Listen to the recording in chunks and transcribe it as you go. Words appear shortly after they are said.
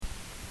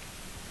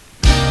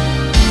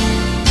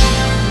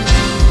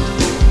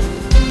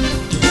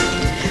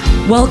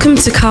Welcome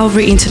to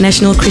Calvary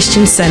International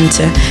Christian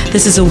Center.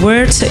 This is a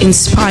word to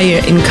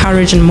inspire,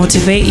 encourage, and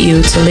motivate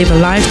you to live a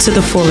life to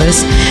the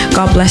fullest.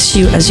 God bless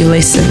you as you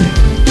listen.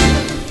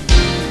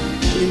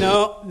 You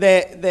know,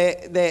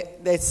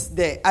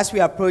 as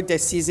we approach the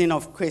season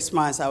of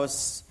Christmas, I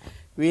was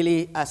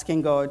really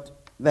asking God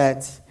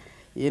that,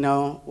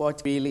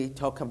 what really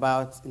talk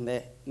about in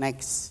the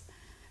next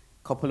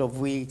couple of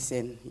weeks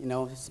and,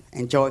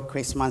 enjoy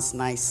Christmas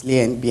nicely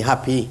and be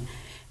happy.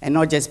 And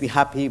not just be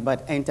happy,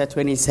 but enter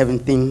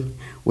 2017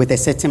 with a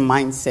certain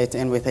mindset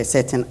and with a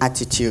certain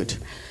attitude.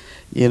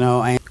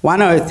 And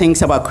one of the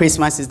things about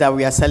Christmas is that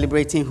we are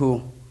celebrating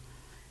who?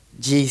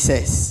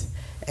 Jesus.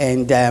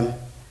 And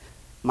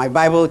my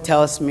Bible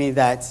tells me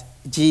that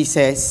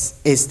Jesus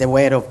is the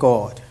Word of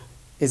God,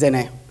 isn't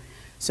it?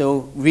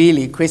 So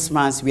really,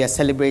 Christmas, we are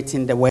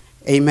celebrating the Word.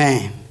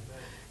 Amen.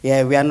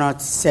 Yeah, we are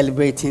not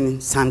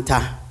celebrating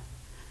Santa.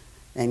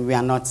 And we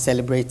are not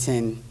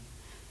celebrating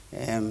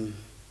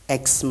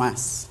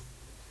Xmas,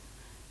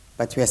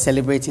 but we are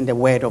celebrating the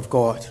Word of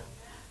God.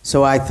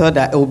 So I thought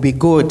that it would be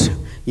good.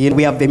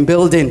 We have been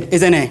building,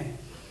 isn't it?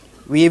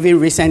 We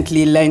even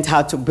recently learned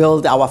how to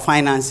build our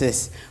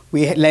finances.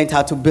 We learned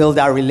how to build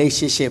our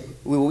relationship.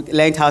 We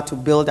learned how to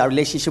build our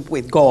relationship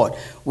with God.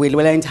 We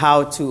learned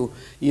how to,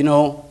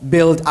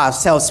 build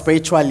ourselves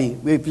spiritually.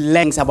 We've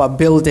learned about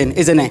building,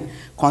 isn't it?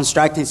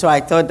 Constructing. So I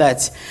thought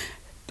that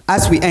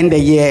as we end the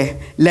year,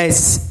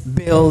 let's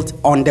build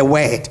on the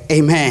Word.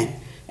 Amen.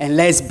 And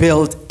let's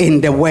build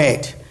in the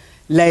Word.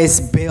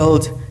 Let's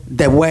build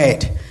the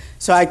Word.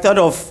 So I thought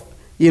of,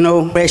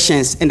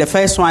 questions. And the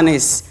first one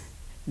is,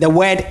 the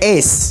Word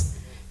is.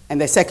 And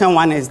the second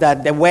one is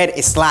that the Word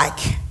is like.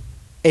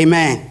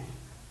 Amen.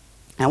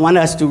 I want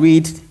us to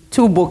read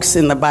two books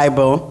in the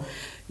Bible.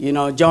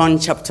 John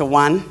chapter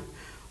 1.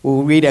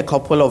 We'll read a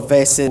couple of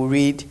verses. We'll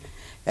read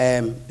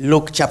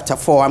Luke chapter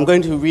 4. I'm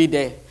going to read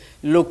the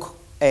Luke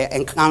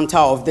encounter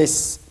of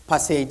this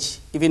passage,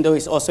 even though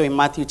it's also in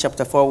Matthew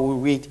chapter 4, we'll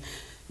read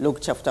Luke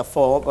chapter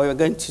 4, but we're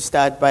going to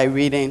start by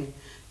reading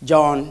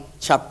John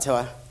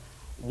chapter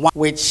 1,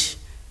 which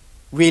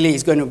really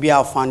is going to be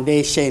our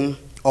foundation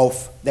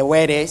of the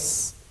Word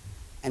is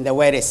and the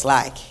Word is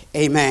like.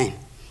 Amen.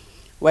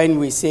 When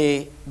we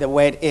say the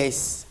Word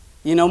is,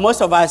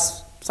 most of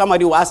us,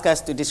 somebody will ask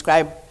us to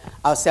describe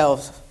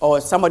ourselves, or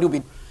somebody will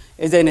be,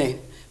 isn't it?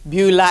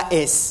 Beulah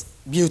is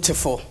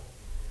beautiful.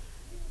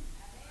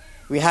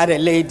 We had a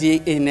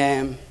lady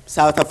in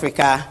South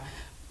Africa.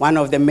 One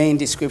of the main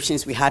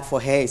descriptions we had for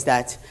her is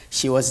that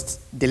she was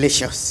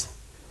delicious.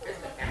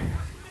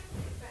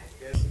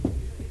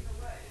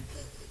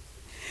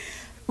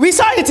 We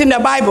saw it in the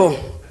Bible,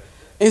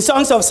 in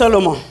Songs of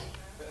Solomon.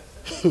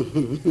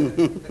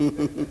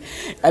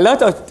 A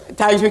lot of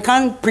times we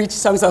can't preach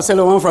Songs of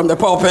Solomon from the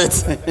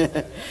pulpit.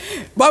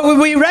 But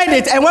we read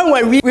it, and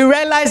when we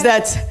realized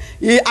that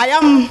I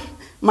am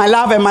my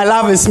love and my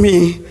love is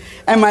me.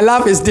 And my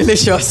love is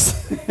delicious.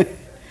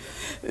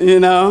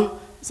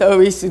 So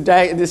we should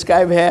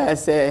describe her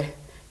as a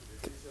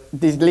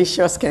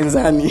delicious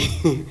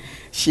Kenzani.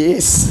 She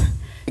is.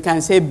 We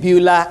can say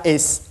Beulah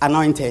is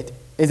anointed,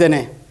 isn't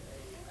it?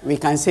 We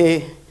can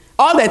say,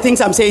 all the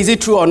things I'm saying, is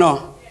it true or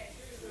not?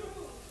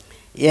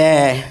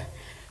 Yeah.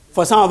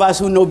 For some of us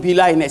who know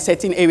Beulah in a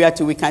certain area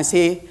too, we can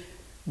say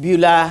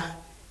Beulah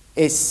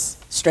is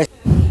stressed.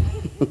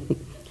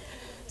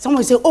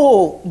 Someone say,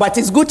 oh, but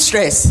it's good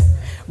stress.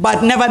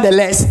 But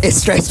nevertheless, it's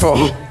stressful.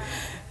 Do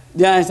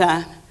you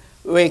understand?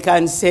 We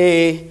can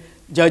say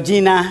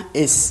Georgina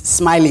is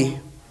smiley.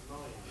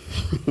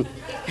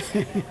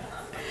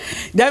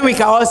 Then we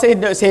can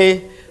also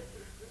say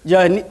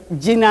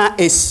Georgina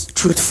is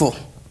truthful.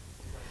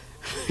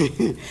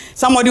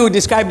 Somebody will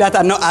describe that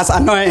as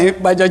annoying,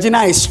 but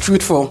Georgina is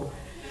truthful.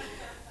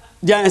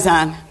 Do you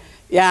understand?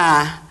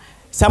 Yeah.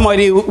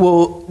 Somebody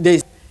will,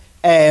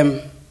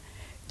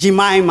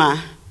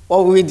 Jemima,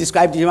 what will we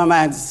describe Jemima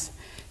as?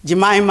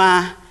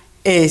 Jemima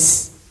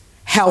is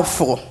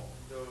helpful.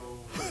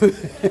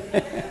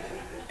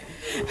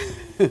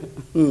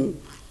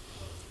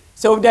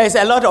 So there's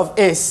a lot of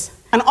is.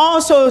 And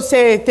also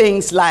say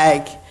things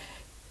like,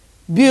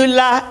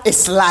 Beulah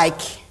is like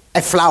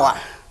a flower.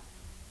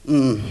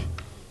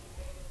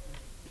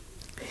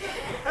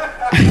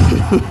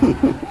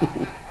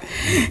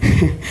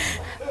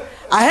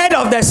 Ahead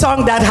of the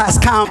song that has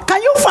come.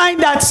 Can you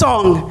find that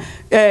song?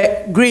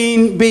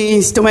 Green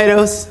beans,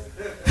 tomatoes.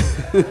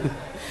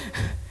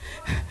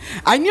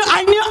 I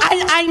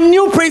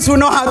knew Prince would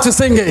know how to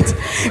sing it.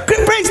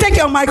 Prince, take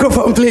your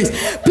microphone, please.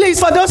 Please,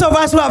 for those of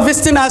us who are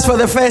visiting us for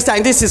the first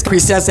time, this is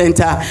Christian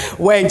Center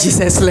where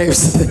Jesus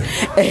lives.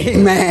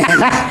 Amen.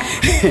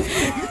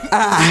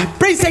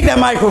 Prince, take the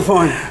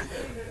microphone.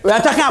 We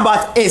are talking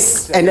about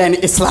is, and then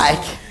it's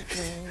like.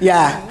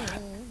 Yeah.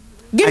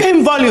 Give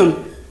him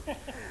volume.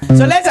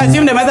 So let's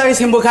assume the Methodist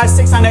hymn book has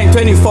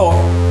 624.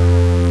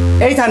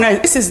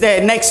 800. This is the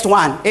next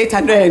one.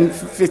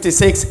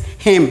 856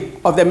 hymn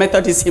of the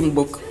Methodist hymn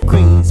book.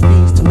 Greens,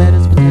 beans,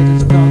 tomatoes,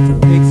 potatoes, dogs,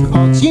 pigs,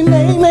 hogs, you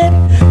name it.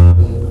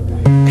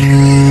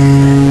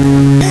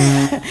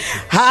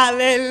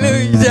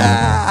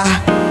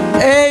 Hallelujah.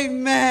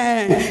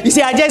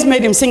 I just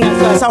made him sing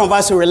as well. Some of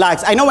us will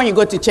relax. I know when you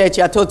go to church,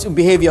 you are told to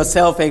behave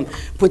yourself and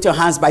put your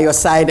hands by your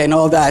side and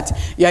all that.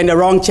 You're in the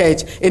wrong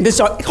church. In this,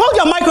 hold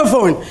your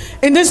microphone.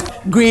 In this,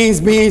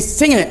 greens, beans,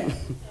 sing it.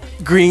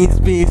 Greens,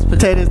 beans,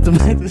 potatoes,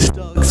 tomatoes,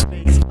 dogs,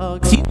 pigs,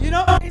 hogs. You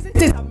know, isn't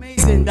it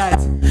amazing that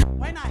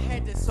when I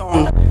heard the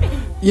song,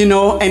 you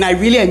know, and I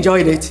really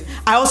enjoyed it,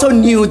 I also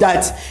knew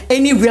that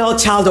any real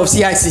child of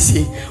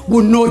CICC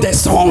would know the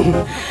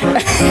song.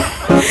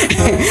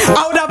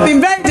 I would have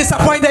been very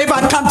disappointed if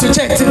I'd come to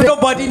church today.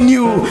 Nobody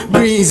knew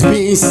greens,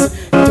 beans,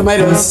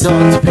 tomatoes,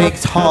 Dogs,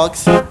 pigs,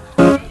 hogs.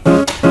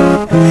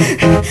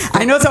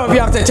 I know some of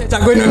you after church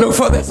are going to look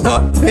for the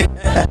song.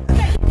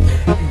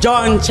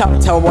 John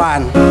chapter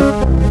 1.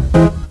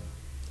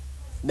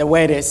 The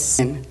word is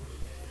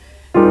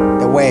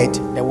the word.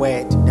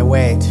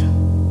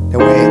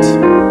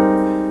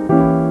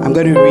 I'm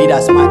going to read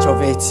as much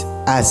of it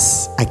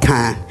as I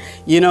can.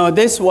 You know,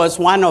 this was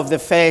one of the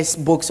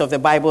first books of the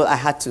Bible I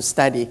had to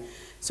study.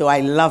 So I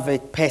love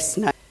it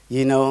personally.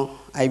 You know,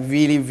 I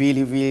really,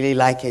 really, really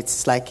like it.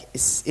 It's like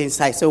it's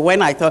inside. So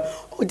when I thought,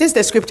 oh, this is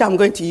the scripture I'm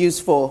going to use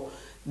for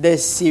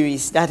this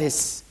series, that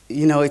is,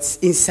 you know, it's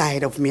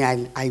inside of me.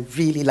 I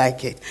really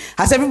like it.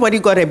 Has everybody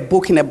got a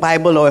book in the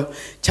Bible or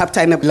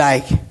chapter in the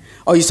like,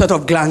 or you sort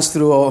of glance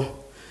through,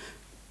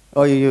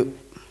 or you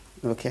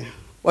okay.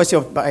 What's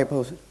your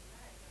Bible?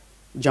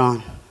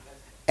 John.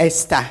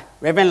 Esther.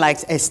 Reverend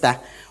likes Esther.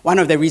 One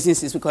of the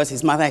reasons is because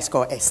his mother is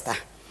called Esther.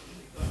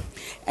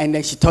 And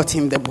then she taught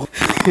him the book.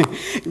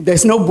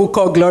 There's no book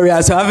called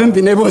Gloria, so I haven't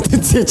been able to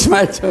teach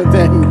my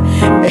children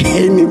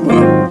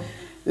anymore.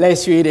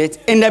 Let's read it.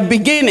 In the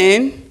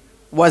beginning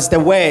was the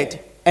Word,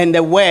 and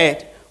the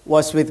Word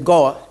was with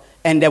God,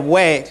 and the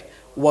Word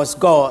was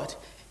God.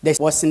 This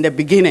was in the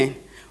beginning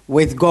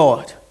with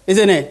God,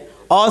 isn't it?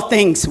 All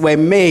things were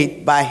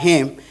made by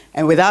him,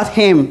 and without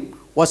him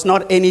was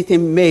not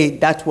anything made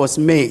that was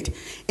made.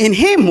 In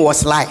him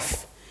was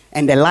life,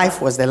 and the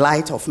life was the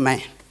light of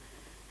man.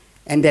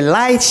 And the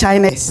light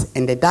shineth,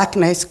 and the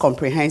darkness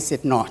comprehends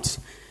it not.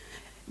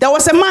 There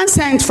was a man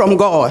sent from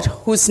God,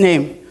 whose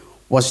name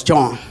was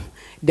John.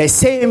 The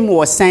same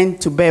was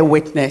sent to bear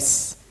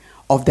witness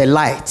of the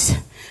light,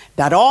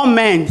 that all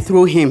men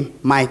through him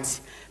might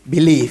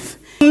believe.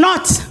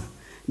 Not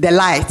the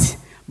light,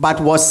 but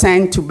was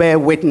sent to bear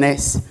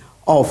witness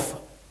of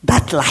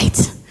that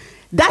light.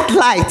 That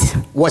light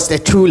was the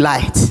true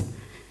light,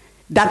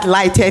 that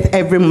lighteth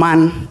every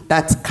man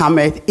that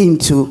cometh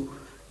into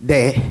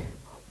the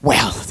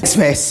world. This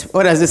verse,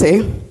 what does it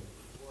say?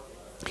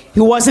 He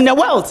was in the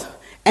world,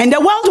 and the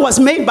world was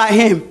made by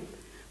him,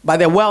 but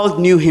the world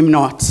knew him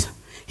not.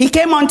 He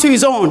came unto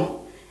his own,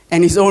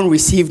 and his own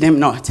received him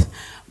not.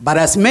 But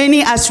as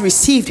many as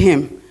received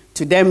him,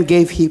 to them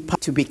gave he power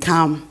to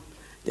become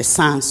the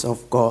sons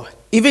of God,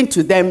 even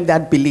to them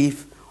that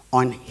believe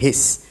on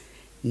his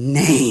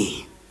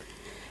name.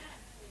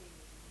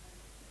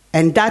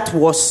 And that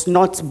was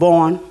not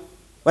born,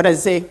 what does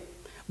it say?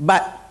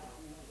 But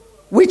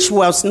which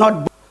was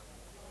not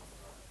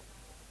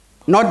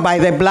by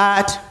the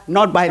blood,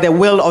 not by the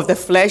will of the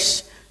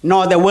flesh,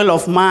 nor the will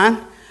of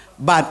man,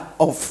 but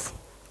of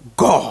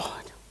God.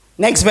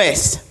 Next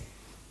verse.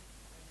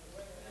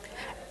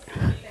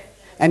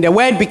 And the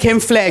word became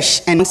flesh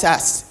and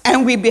us,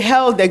 and we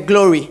beheld the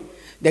glory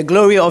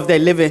of the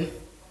living,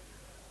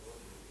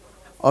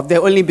 of the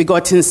only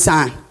begotten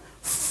Son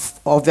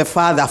of the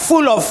Father,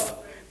 full of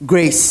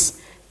grace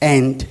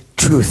and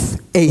truth.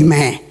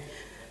 Amen.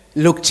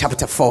 Luke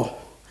chapter 4.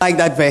 Like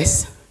that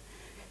verse?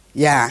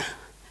 Yeah.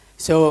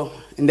 So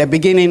in the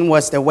beginning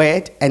was the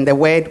Word, and the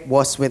Word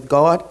was with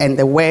God, and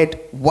the Word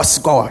was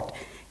God.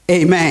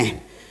 Amen.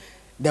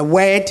 The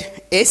Word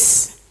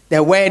is,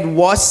 the Word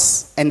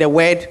was, and the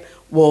Word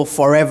will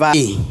forever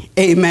be.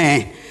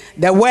 Amen.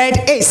 The Word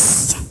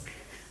is.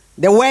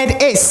 The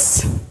Word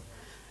is.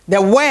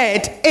 The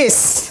Word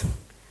is.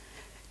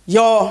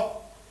 Your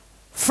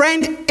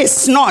friend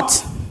is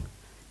not.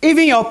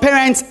 Even your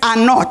parents are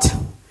not.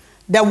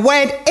 The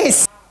Word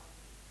is.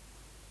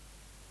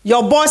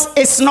 Your boss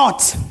is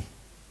not.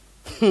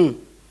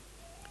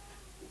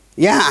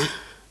 Yeah.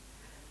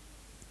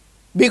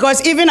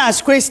 Because even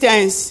as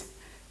Christians,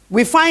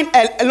 we find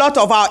a lot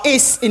of our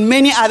is in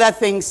many other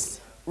things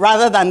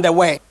rather than the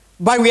Word.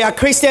 But we are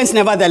Christians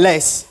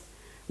nevertheless.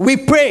 We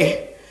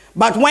pray,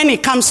 but when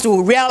it comes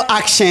to real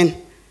action,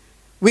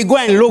 we go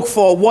and look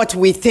for what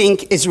we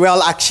think is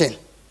real action.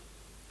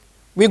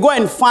 We go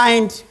and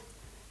find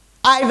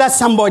either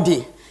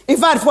somebody. In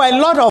fact, for a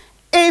lot of,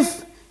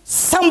 if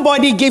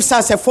somebody gives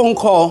us a phone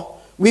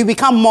call, we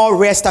become more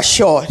rest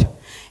assured.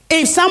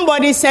 If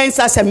somebody sends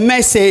us a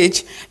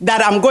message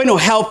that I'm going to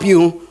help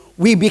you,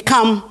 we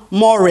become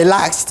more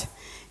relaxed.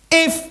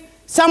 If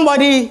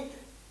somebody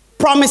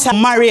promises to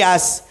marry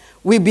us,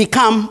 we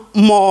become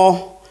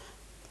more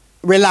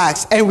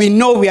relaxed. And we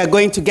know we are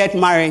going to get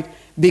married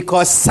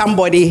because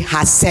somebody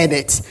has said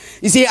it.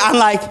 You see,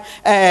 unlike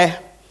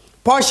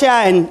Portia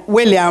and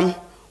William,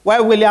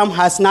 where William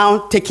has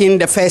now taken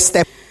the first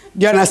step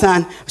Do you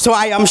understand? So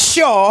I am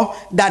sure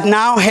that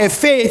now her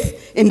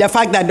faith in the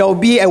fact that there will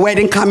be a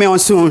wedding coming on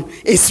soon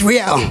is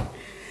real.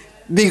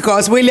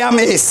 Because William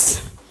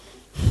is.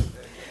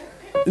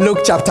 Luke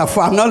chapter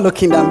 4. I'm not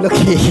looking, I'm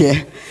looking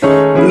here.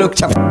 Luke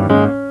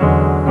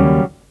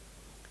chapter.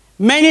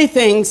 Many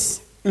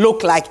things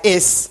look like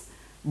is,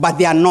 but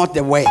they are not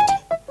the word.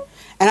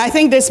 And I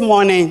think this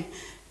morning,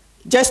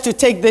 just to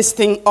take this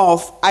thing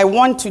off, I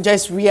want to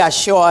just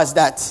reassure us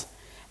that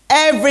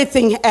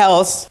everything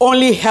else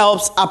only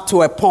helps up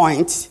to a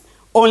point,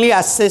 only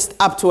assists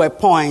up to a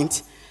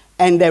point,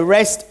 and the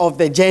rest of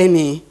the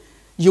journey,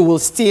 you will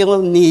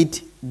still need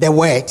the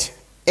word.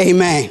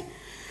 Amen.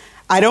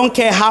 I don't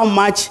care how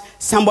much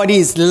somebody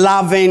is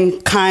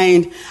loving,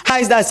 kind. How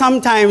is that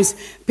sometimes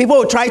people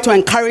will try to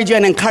encourage you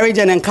and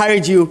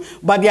encourage you,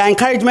 but their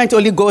encouragement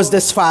only goes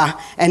this far,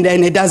 and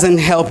then it doesn't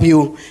help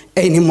you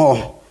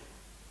anymore.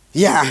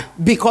 Yeah,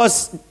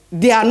 because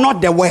they are not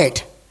the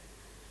word.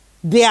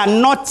 They are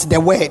not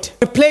the word.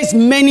 Replace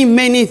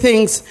many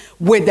things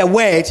with the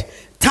word.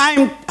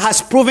 Time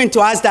has proven to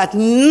us that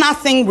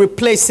nothing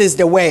replaces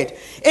the word.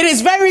 It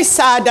is very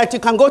sad that you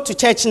can go to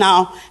church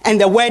now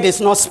and the word is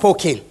not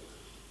spoken.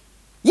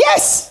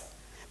 Yes,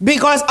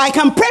 because I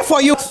can pray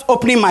for you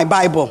opening my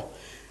Bible.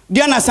 Do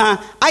you understand?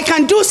 I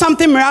can do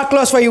something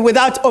miraculous for you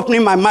without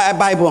opening my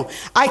Bible.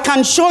 I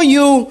can show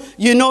you,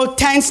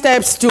 10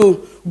 steps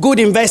to good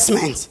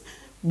investment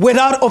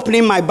without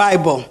opening my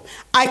Bible.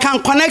 I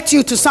can connect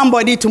you to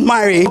somebody to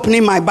marry,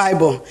 opening my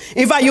Bible.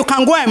 In fact, you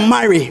can go and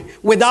marry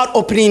without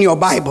opening your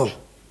Bible.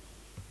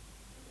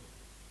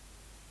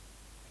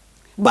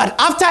 But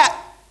after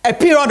a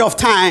period of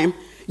time,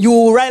 you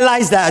will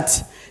realize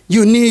that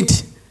you need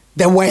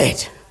the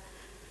word.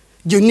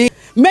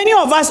 Many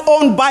of us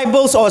own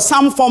Bibles or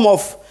some form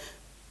of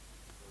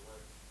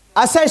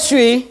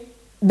accessory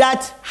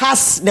that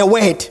has the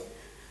word,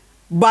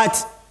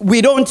 but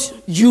we don't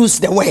use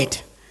the word,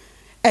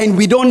 and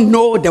we don't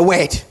know the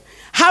word.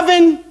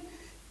 Having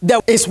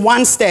is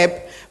one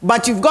step,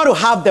 but you've got to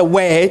have the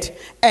word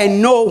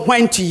and know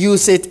when to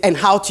use it and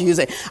how to use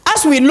it.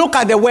 As we look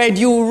at the word,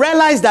 you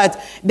realize that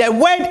the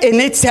word in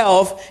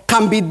itself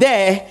can be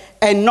there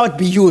and not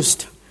be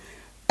used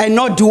and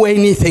not do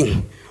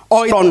anything,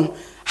 or on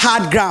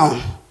hard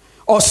ground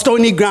or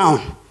stony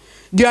ground.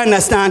 Do you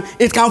understand?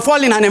 It can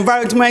fall in an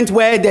environment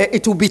where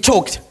it will be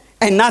choked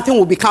and nothing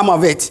will become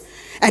of it.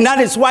 And that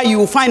is why you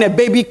will find a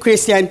baby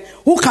Christian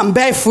who can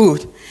bear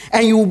fruit,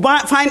 and you will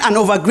find an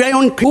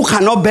overgrown who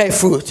cannot bear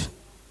fruit.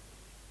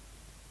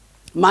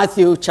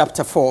 Matthew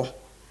chapter 4.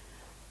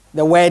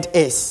 The word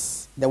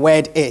is.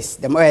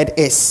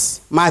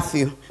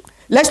 Matthew.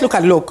 Let's look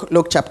at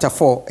Luke chapter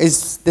 4.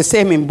 It's the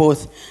same in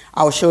both.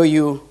 I'll show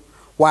you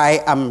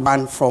why I'm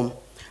run from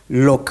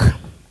Luke.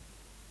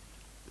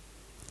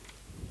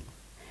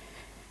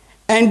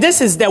 And this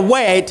is the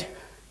word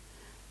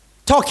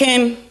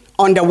talking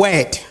on the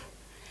word.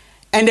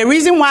 And the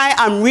reason why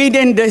I'm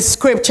reading this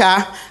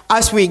scripture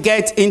as we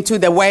get into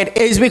the word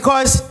is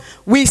because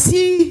we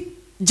see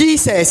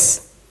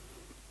Jesus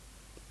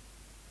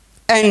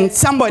and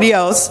somebody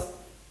else.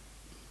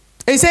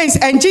 It says,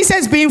 and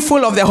Jesus, being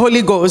full of the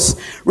Holy Ghost,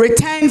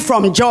 returned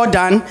from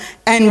Jordan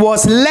and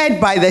was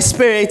led by the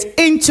Spirit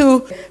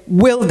into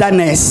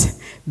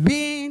wilderness,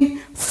 being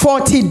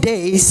 40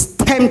 days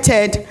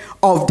tempted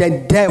of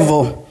the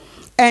devil.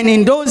 And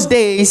in those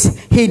days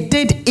he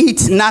did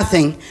eat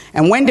nothing.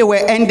 And when they were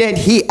ended,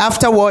 he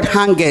afterward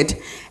hungered.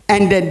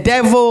 And the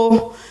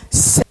devil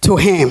said to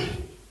him,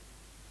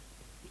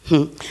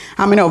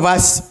 How many of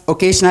us,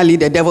 occasionally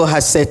the devil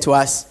has said to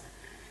us,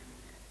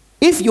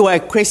 if you are a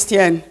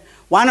Christian,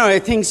 one of the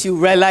things you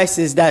realize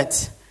is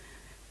that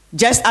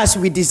just as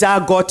we desire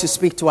God to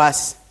speak to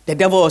us, the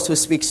devil also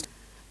speaks,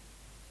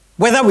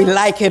 whether we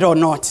like it or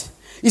not.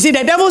 You see,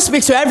 the devil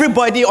speaks to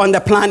everybody on the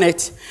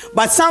planet,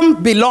 but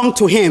some belong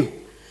to him.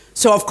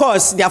 So, of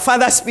course, their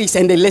father speaks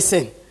and they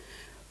listen.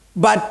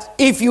 But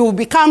if you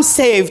become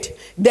saved,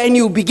 then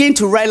you begin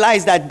to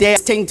realize that there are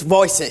distinct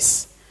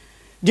voices.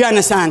 Do you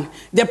understand?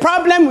 The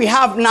problem we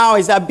have now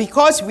is that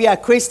because we are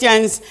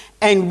Christians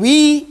and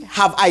we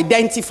have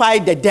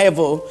identified the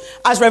devil,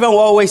 as Reverend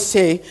will always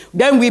say,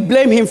 then we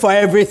blame him for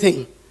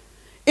everything.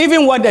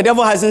 Even what the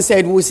devil hasn't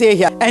said, we'll say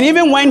here. And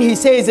even when he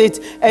says it,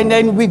 and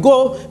then we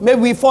go, maybe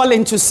we fall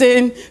into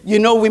sin,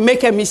 we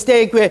make a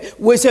mistake,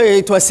 we say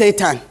it was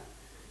Satan.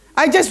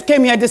 I just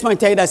came here this morning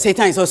to tell you that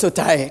Satan is also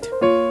tired.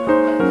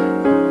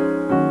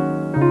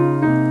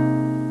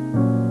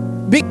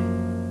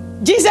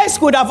 Jesus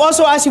could have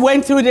also, as he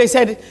went through, they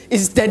said,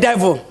 it's the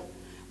devil.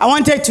 I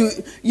wanted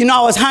to,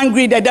 I was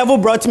hungry, the devil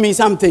brought me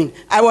something.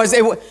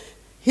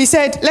 He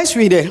said, let's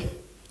read it.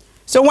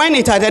 So when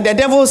it had, the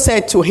devil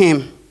said to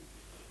him,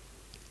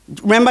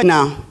 remember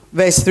now,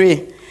 verse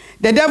 3.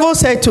 The devil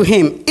said to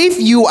him, if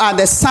you are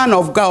the Son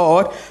of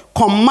God,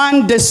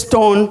 command this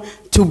stone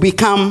to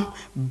become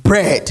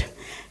bread.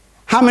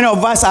 How many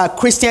of us are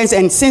Christians,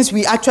 and since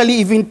we actually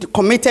even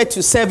committed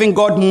to serving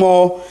God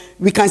more,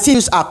 we can see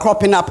these are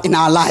cropping up in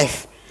our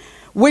life.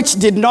 which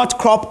did not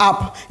crop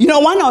up. You know,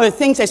 one of the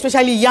things,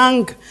 especially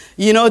young,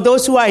 you know,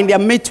 those who are in their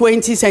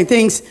mid-20s and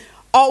things,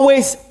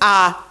 always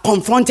are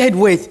confronted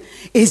with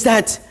is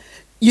that,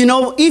 you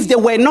know, if they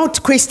were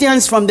not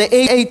Christians from the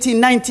age 18,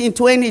 19,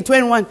 20,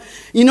 21,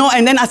 you know,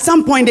 and then at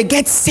some point they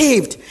get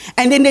saved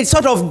and then they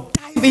sort of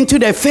dive into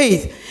their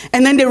faith.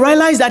 And then they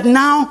realize that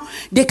now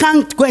they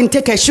can't go and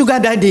take a sugar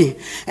daddy.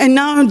 And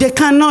now they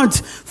cannot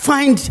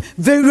find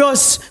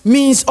various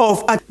means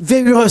of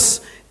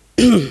various...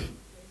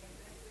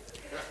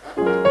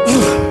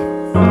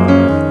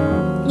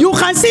 You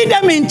can see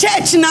them in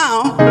church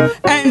now.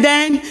 And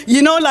then,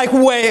 you know, like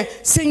we're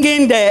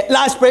singing the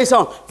last praise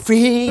song.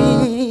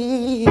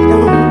 Freedom.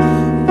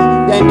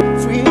 Then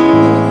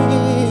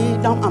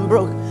freedom. I'm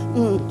broke.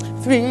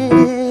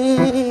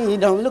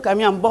 Freedom. Look at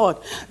me, I'm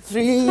bored.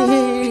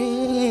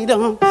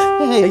 Freedom.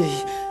 Hey.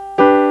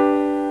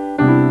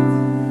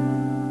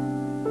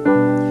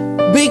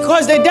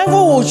 Because the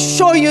devil will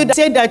show you that,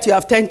 say that you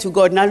have turned to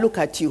God. Now look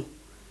at you.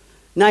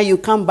 Now you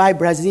can't buy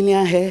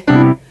Brazilian hair.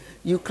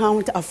 You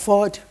can't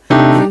afford,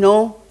 you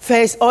know.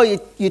 First, all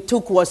you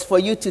took was for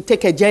you to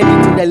take a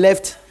journey to the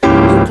left.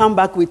 You come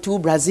back with 2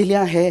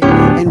 Brazilian hair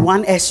and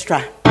 1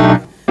 extra.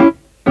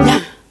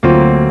 Yeah.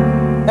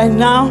 And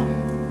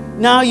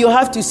now you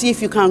have to see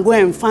if you can go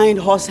and find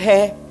horse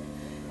hair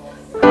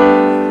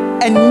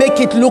and make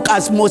it look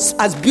as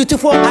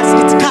beautiful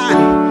as it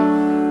can.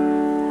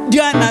 Do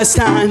you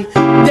understand?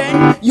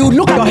 Then you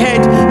look at your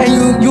head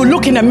and you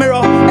look in the mirror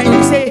and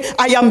you say,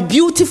 I am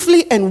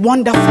beautifully and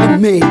wonderfully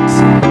made.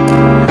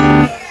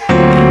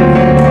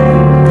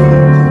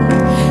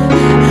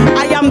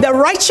 I am the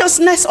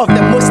righteousness of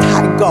the Most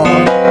High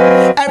God,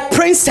 a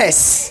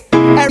princess,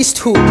 a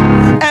priesthood,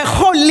 a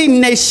holy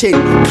nation.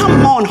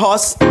 Come on,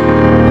 horse.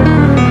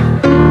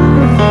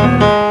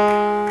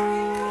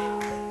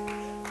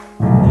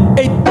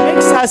 It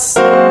makes us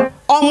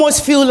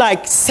almost feel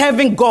like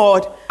serving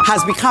God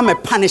has become a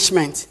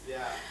punishment,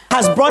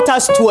 has brought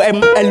us to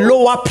a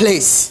lower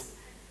place.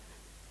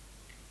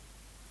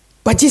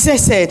 But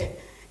Jesus said,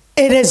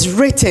 it is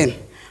written,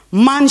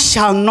 man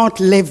shall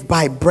not live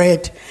by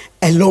bread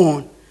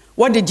alone.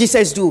 What did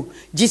Jesus do?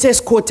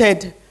 Jesus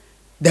quoted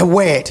the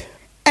word.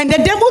 And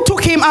the devil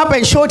took him up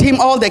and showed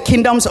him all the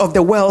kingdoms of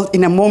the world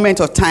in a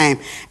moment of time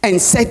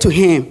and said to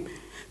him,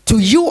 to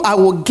you I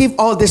will give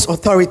all this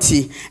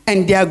authority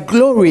and their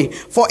glory,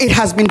 for it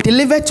has been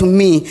delivered to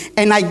me,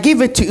 and I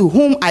give it to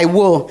whom I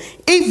will.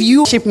 If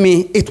you worship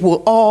me, it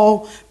will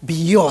all be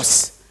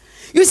yours.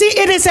 You see,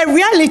 it is a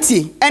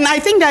reality, and I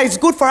think that it's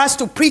good for us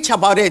to preach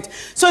about it,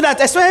 so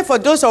that especially for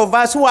those of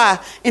us who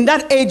are in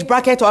that age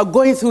bracket or are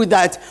going through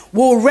that,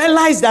 we'll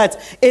realize that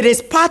it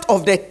is part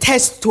of the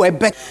test to a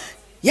better.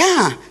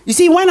 Yeah, you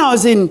see, when I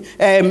was in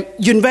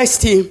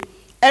university,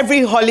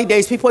 every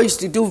holidays, people used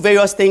to do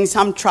various things,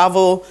 some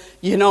travel,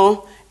 you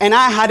know, and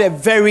I had a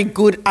very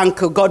good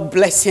uncle, God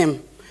bless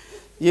him.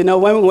 You know,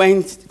 when we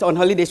went on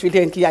holidays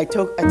recently, I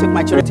took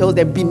my children, told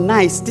them, be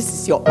nice, this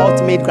is your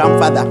ultimate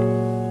grandfather.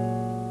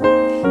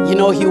 You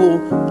know, he will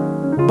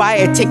buy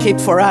a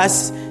ticket for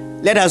us,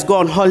 let us go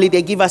on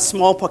holiday, give us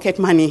small pocket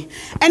money.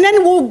 And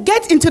then we'll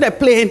get into the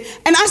plane,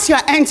 and as you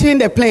are entering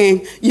the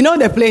plane, you know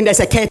the plane, there's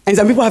a curtain, and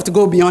some people have to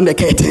go beyond the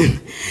curtain.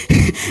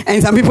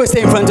 And some people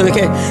stay in front of the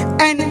curtain.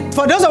 And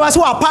for those of us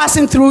who are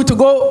passing through to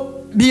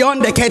go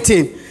beyond the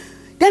curtain,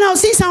 then I'll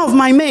see some of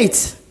my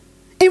mates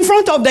in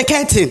front of the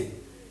curtain.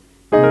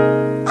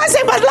 I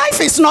say, but life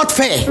is not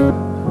fair.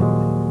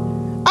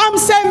 I'm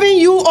serving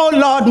you, oh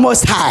Lord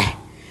Most High,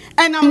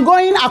 and I'm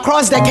going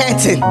across the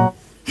curtain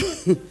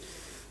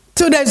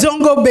to the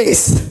Zongo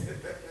base.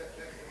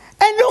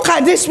 And look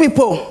at these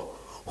people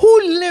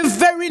who live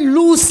very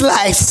loose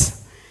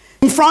lives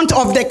in front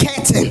of the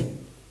curtain.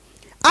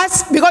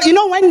 Because you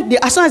know,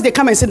 as soon as they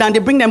come and sit down, they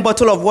bring them a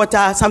bottle of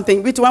water,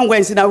 something. Which one go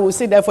and sit down, we'll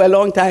sit there for a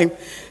long time.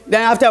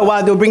 Then after a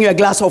while, they'll bring you a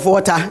glass of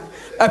water,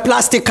 a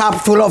plastic cup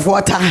full of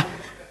water.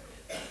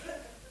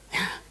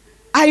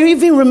 I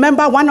even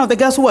remember one of the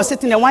girls who was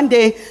sitting there. One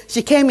day,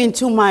 she came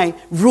into my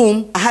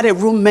room. I had a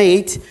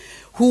roommate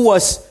who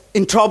was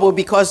in trouble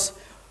because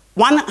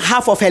one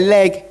half of her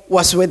leg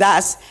was with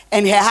us,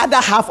 and her other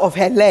half of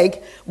her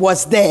leg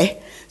was there.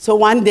 So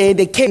one day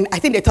they came, I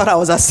think they thought I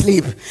was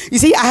asleep. You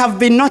see, I have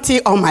been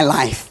naughty all my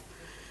life,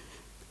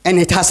 and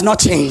it has not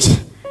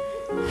changed.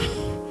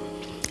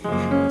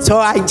 So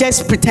I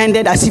just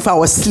pretended as if I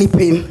was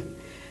sleeping,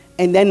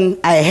 and then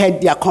I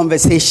heard their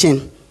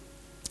conversation.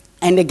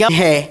 And the girl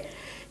heard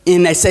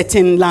in a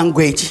certain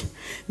language,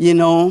 you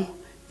know,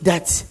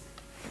 that,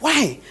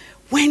 why?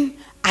 When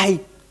I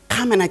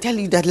come and I tell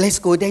you that let's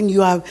go, then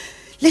you are,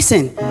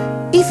 listen,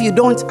 if you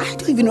don't, I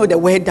don't even know the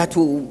word that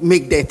will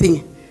make the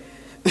thing.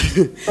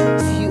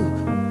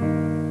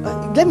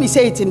 Let me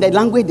say it in the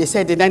language they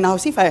said it, and I'll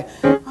see if I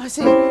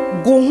say,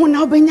 go on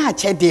now, Benya.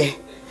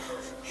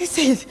 He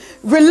says,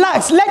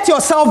 relax, let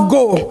yourself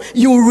go.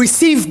 You will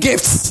receive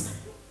gifts,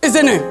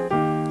 isn't it?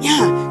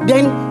 Yeah.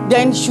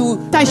 Then she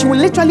will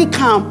literally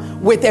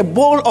come with a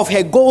bowl of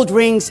her gold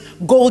rings,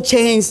 gold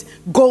chains,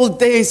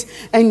 gold this,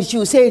 and she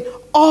will say,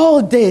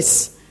 all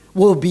this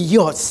will be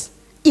yours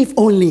if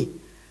only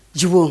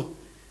You will.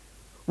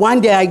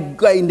 One day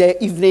in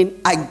the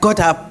evening, I got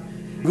up.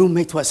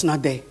 Roommate was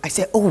not there. I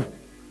said, oh,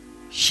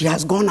 she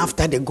has gone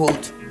after the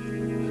gold.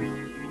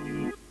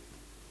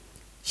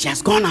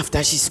 She's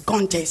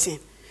gone chasing.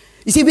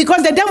 You see,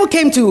 because the devil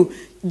came to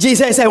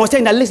Jesus and was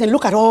saying that, listen,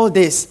 look at all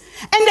this.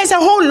 And there's a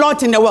whole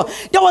lot in the world.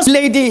 There was a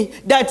lady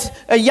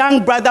that a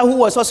young brother who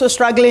was also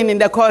struggling in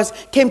the cause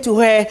came to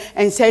her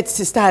and said,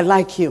 sister, I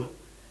like you.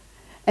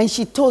 And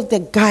she told the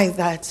guy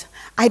that,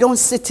 I don't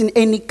sit in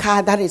any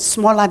car that is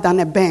smaller than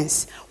a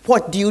Benz.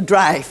 What do you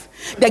drive?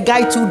 The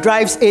guy too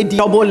drives a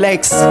double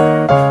legs. He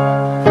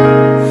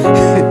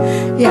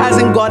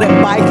hasn't got a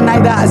bike,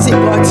 neither has he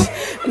got.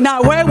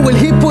 Now, where will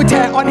he put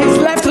her? On his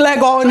left leg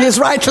or on his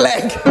right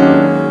leg?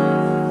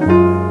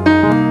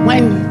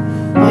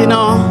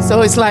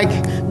 So it's like,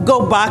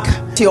 go back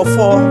to your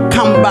 4,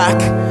 come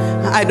back.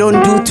 I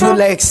don't do 2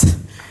 legs.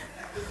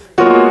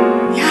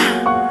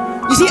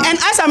 Yeah. You see, and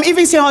as I'm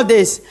even saying all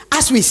this,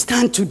 as we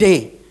stand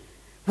today,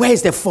 where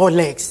is the 4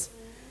 legs?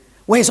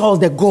 Where's all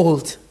the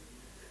gold?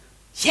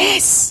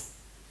 Yes.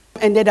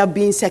 Ended up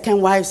being second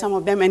wife. Some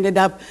of them ended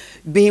up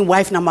being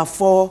wife number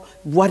 4,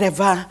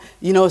 whatever.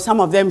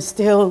 Some of them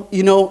still,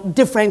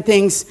 different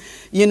things,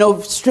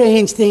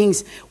 strange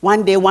things.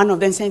 One day, one of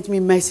them sent me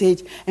a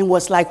message and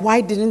was like, why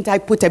didn't I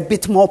put a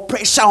bit more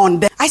pressure on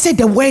them? I said,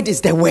 the word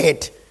is the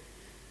word.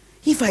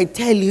 If I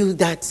tell you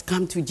that,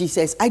 come to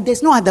Jesus,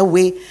 there's no other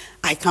way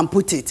I can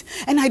put it.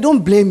 And I don't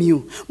blame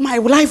you. My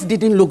life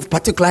didn't look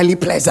particularly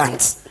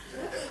pleasant.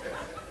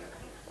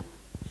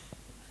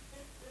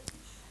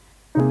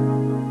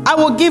 I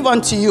will give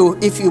unto you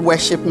if you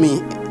worship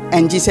me.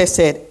 And Jesus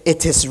said,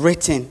 it is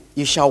written,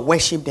 you shall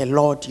worship the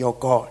Lord your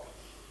God,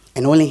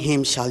 and only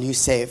him shall you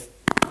serve.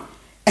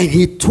 And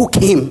he took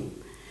him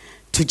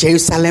to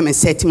Jerusalem and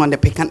set him on the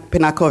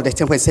pinnacle of the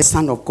temple and said,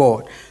 Son of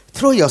God,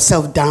 throw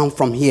yourself down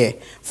from here,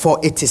 for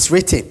it is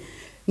written.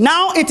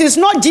 Now, it is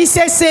not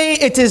Jesus saying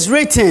it is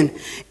written.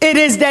 It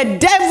is the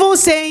devil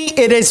saying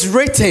it is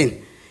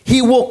written.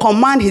 He will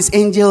command his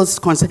angels.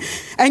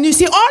 And you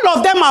see, all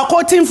of them are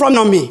quoting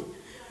from me.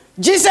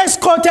 Jesus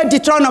quoted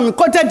Deuteronomy,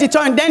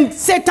 then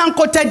Satan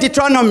quoted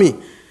Deuteronomy.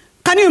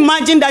 Can you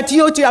imagine that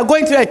you are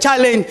going through a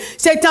challenge?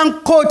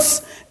 Satan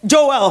quotes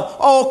Joel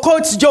or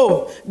quotes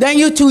Job. Then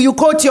you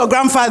quote your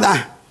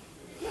grandfather.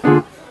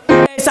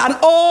 It's an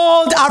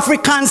old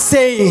African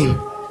saying.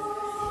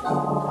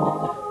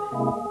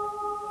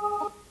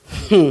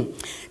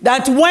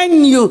 That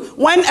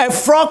when a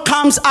frog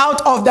comes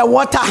out of the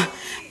water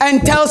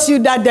and tells you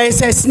that there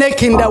is a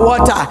snake in the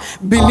water,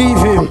 believe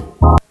him.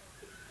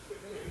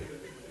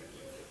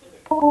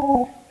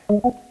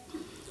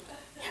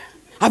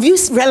 Have you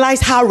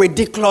realized how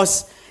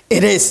ridiculous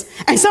it is?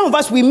 And some of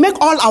us, we make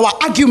all our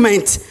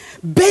arguments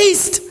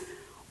based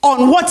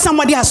on what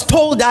somebody has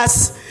told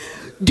us.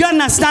 Do you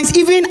understand?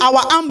 Even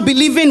our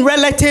unbelieving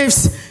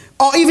relatives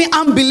or even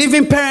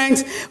unbelieving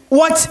parents,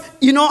 what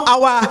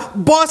our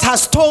boss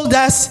has told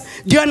us.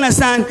 Do you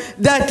understand?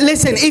 That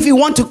listen, if you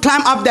want to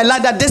climb up the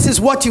ladder, this is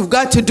what you've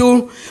got to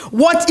do.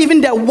 What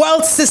even the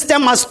world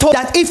system has told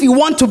that if you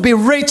want to be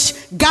rich,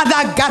 gather.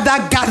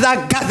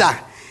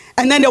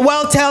 And then the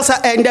world tells us,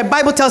 and the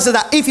Bible tells us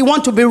that if you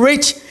want to be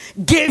rich,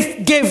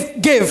 give.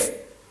 They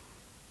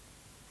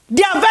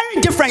are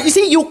very different. You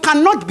see, you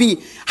cannot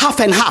be half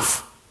and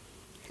half.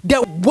 They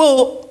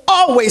will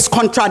always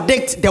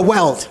contradict the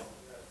world.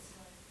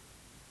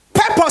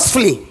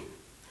 Purposefully.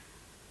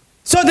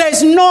 So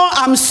there's no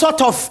I'm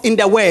sort of in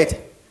the word.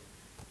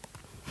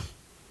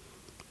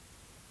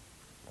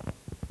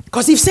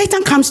 Because if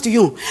Satan comes to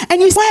you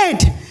and his word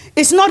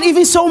is not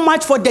even so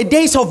much for the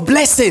days of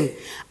blessing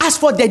as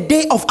for the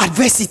day of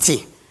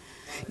adversity.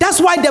 That's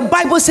why the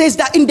Bible says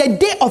that in the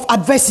day of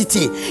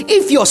adversity,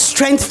 if your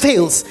strength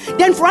fails,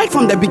 then right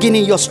from the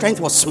beginning your strength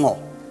was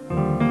small.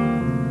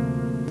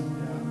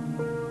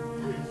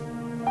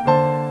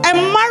 A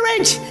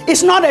marriage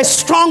is not a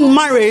strong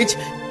marriage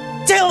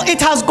till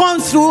it has gone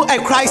through a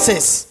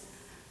crisis.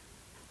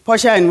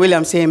 Portia and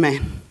William say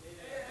amen.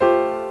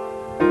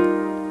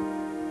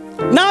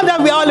 Now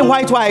that we're all in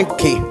white,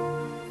 okay.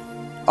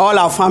 All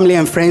our family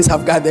and friends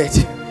have gathered.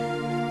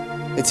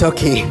 It's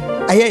okay.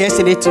 I hear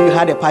yesterday too you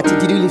had a party.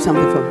 Did you leave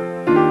something for me?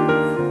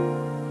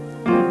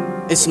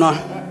 It's not.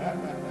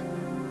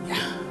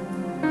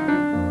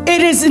 Yeah.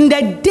 It is in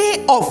the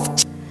day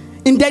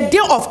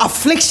of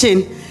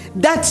affliction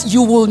that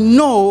you will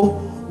know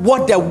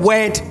what the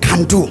word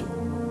can do.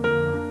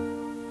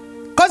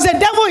 Because the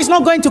devil is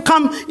not going to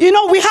come.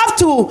 We have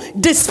to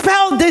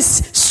dispel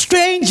this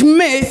strange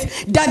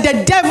myth that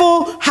the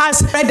devil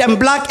has red and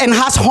black and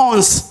has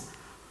horns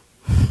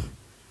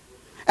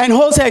and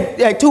holds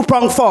a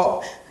two-pronged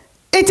fork.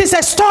 It is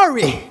a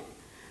story.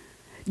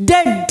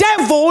 The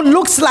devil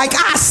looks like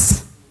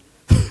us,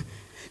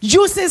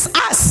 uses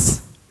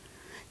us,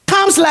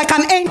 comes like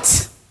an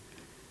ant.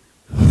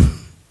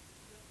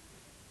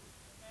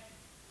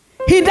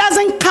 He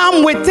doesn't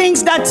come with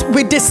things that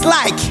we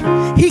dislike.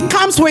 He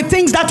comes with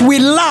things that we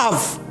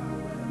love.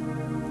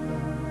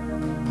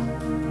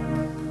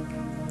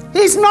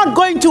 He's not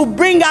going to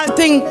bring us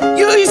things.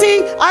 You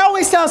see, I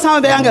always tell some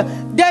of the younger,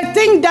 the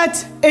thing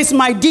that is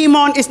my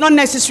demon is not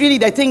necessarily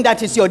the thing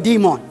that is your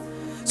demon.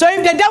 So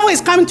if the devil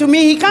is coming to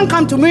me, he can't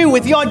come to me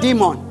with your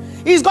demon.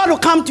 He's got to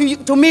come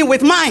to me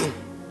with mine.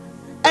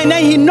 And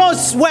then he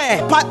knows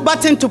where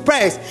button to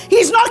press.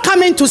 He's not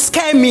coming to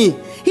scare me.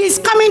 He's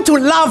coming to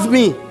love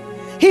me.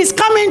 He's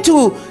coming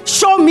to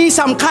show me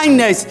some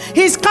kindness.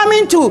 He's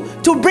coming to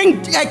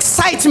bring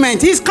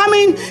excitement. He's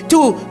coming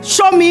to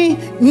show me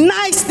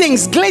nice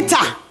things,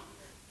 glitter.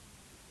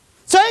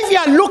 So if you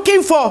are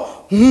looking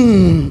for,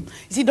 you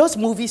see those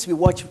movies we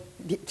watch.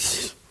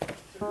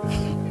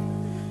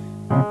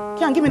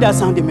 Can you give me that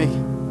sound they make?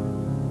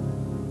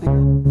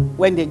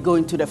 When they go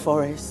into the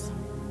forest.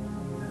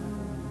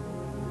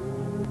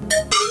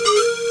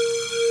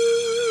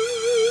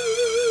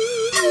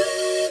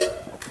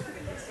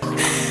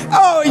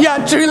 Oh,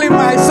 you're truly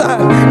my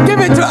son. Give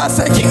it to us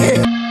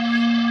again.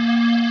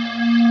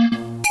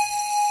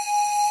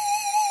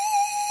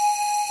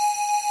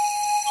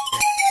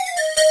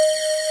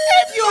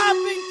 If you have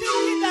been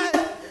thinking that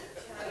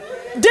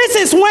this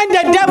is when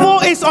the devil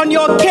is on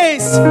your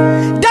case,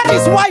 that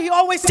is why he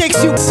always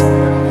takes you.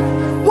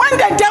 When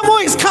the devil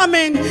is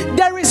coming,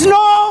 there is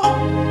no...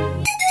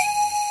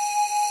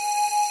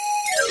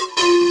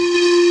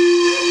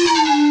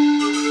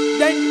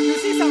 Then you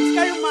see some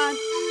scary man.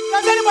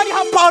 Does anybody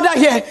have powder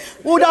here?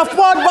 Would have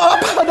poured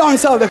powder on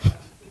himself.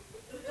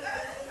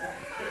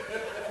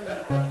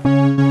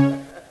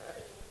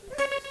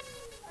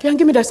 Can you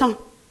give me that sound?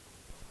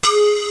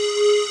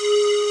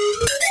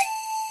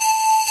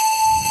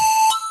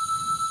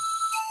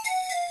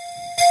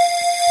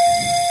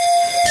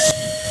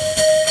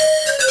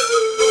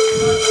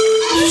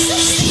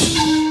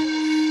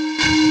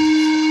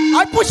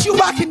 I push you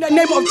back in the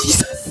name of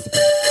Jesus.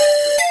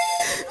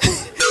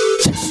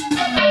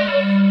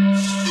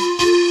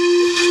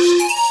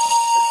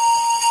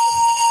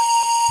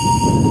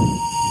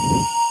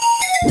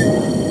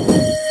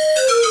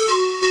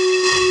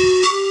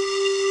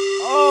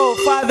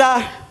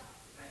 Father,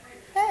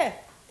 hey.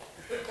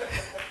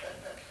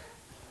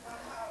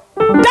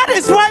 That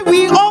is why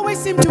we always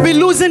seem to be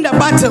losing the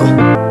battle,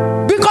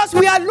 because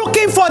we are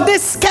looking for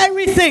this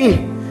scary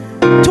thing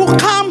to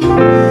come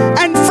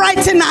and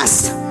frighten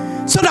us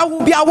so that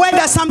we'll be aware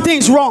that something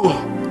is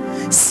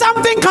wrong.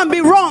 Something can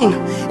be wrong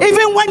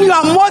even when you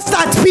are most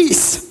at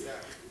peace.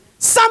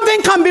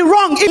 Something can be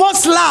wrong if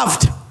most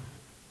loved.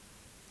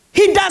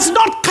 He does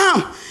not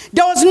come.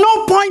 There was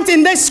no point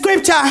in this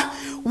scripture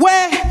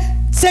where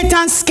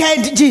Satan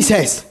scared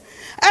Jesus.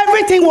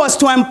 Everything was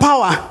to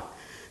empower,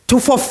 to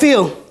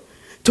fulfill,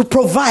 to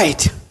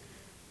provide.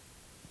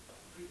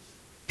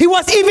 He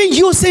was even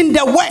using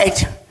the word.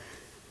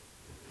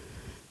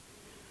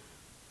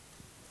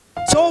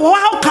 So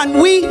how can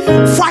we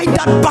fight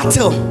that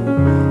battle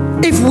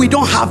if we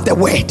don't have the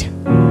word?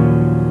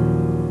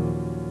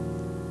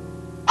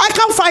 I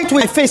can't fight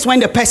with my face when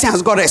the person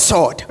has got a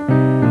sword.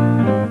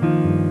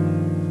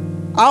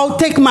 I'll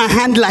take my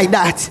hand like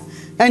that,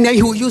 and then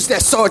he will use the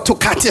sword to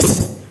cut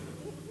it.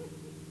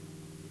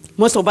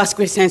 Most of us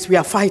Christians, we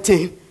are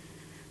fighting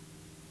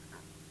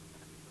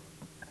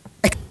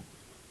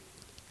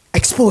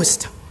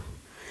exposed.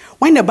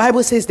 When the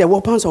Bible says the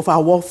weapons of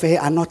our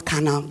warfare are not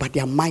carnal, but they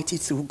are mighty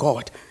through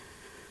God.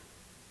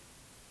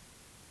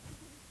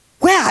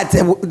 Where are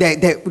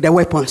the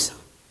weapons?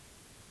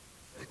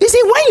 You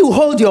see, when you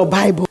hold your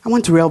Bible, I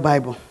want a real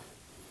Bible.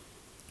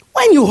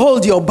 When you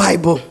hold your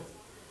Bible,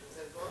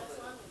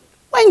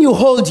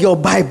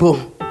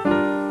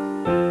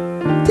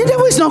 the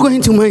devil is not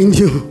going to mind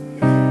you.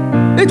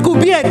 It could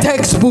be a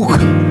textbook.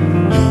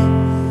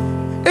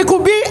 It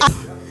could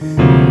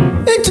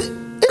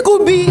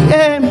be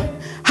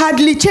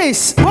Hadley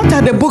Chase. What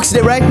are the books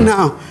they write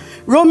now?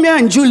 Romeo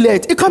and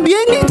Juliet. It can be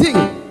anything.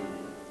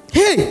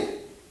 Hey.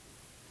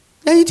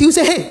 And you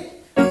say, hey.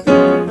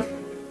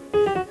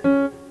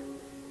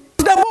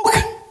 The book.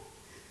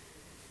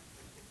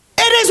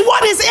 It is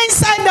what is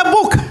inside the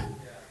book.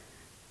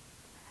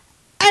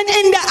 And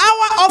in the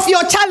hour of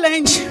your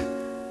challenge,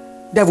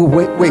 devil,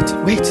 wait.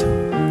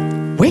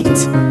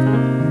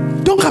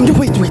 Don't come to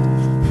wait.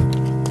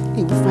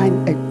 You will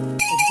find a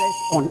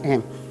verse on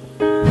him.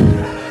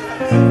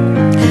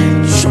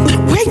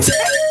 Wait.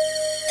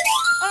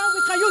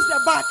 We can use the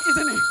back,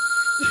 isn't it?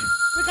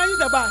 We can use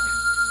the back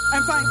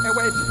and find a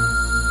word.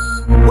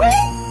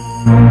 Wait.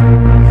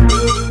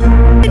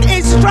 It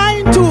is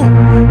trying to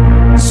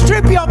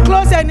strip your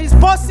clothes and is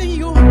bossing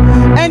you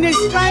and is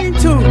trying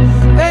to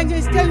and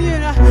is telling you,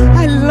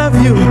 I love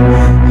you.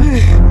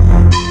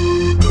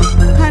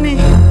 Honey,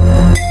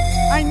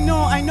 I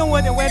know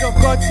what the word of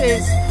God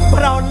says,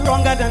 but I'm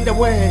longer than the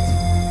word.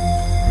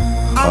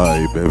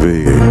 Hi,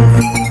 baby.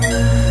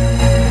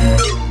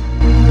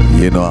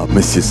 You know I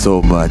miss you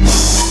so much.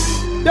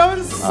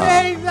 Don't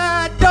say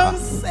that. Don't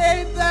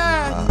say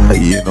that.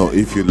 You know,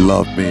 if you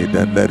love me,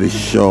 then let it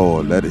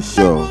show. Let it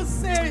show.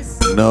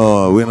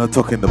 No, we're not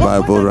talking the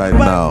Bible right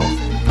now.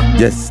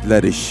 Just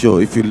let it show.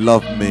 If you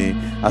love me,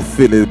 I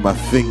feel it in my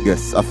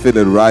fingers. I feel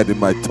it right in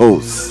my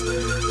toes.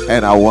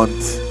 And I want...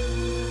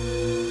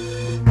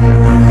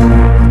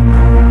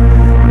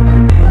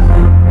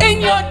 In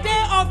your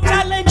day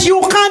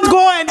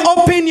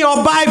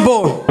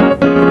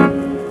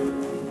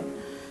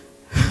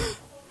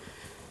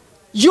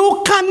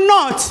You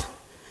cannot.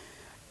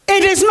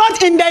 It is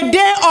not in the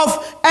day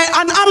of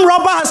an armed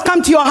robber has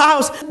come to your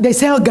house. They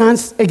sell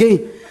guns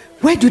again.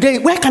 Where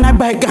can I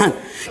buy a gun?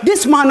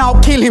 This man,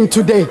 I'll kill him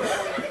today.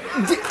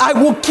 I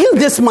will kill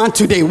this man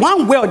today.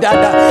 One way or the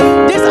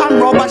other. This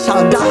armed robber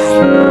shall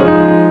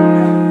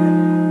die.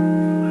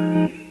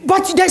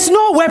 But there's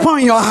no weapon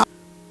in your house.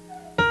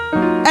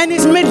 And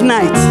it's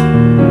midnight.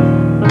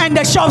 And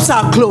the shops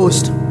are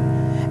closed.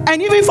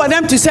 And even for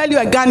them to sell you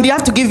a gun, they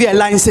have to give you a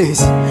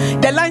license.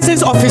 The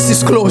license office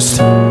is closed.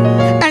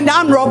 And the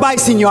armed robber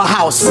is in your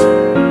house.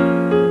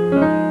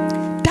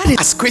 That is,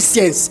 as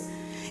Christians,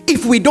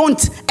 if we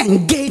don't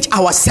engage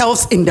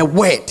ourselves in the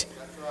word.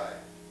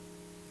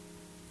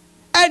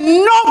 And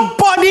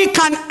nobody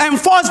can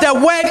enforce the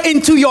word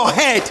into your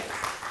head.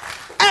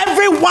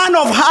 Every one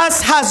of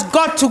us has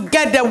got to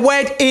get the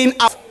word in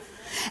our.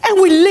 And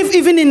we live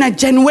even in a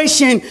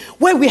generation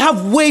where we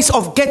have ways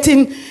of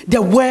getting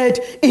the word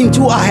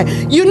into our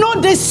head. You know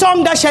this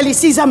song that Shirley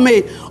Caesar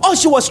made? All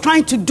she was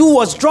trying to do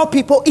was draw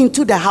people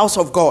into the house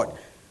of God.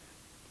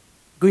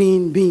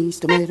 Green beans,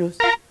 tomatoes.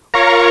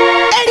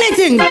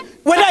 Anything,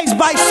 whether it's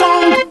by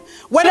song,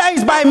 whether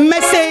it's by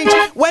message,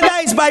 whether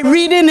it's by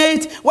reading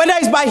it, whether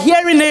it's by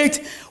hearing it,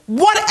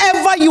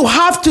 whatever you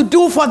have to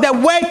do for the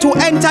word to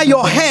enter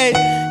your head,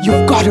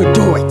 you've got to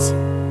do it.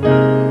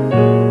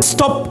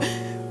 Stop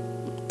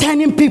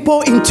turning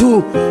people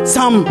into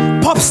some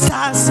pop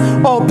stars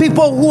or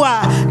people who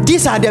are,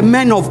 these are the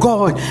men of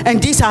God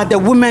and these are the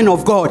women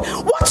of God.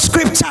 What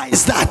scripture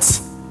is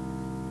that?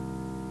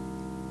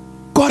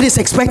 God is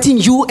expecting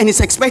you and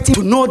is expecting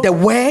to know the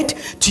word,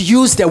 to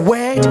use the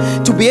word,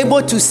 to be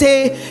able to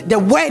say the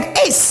word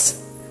is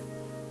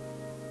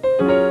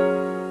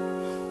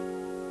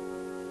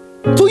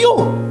to you.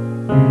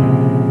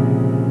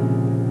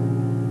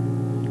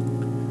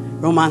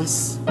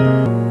 Romans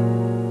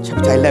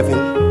chapter 11.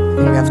 I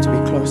think we have to be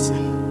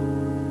closing.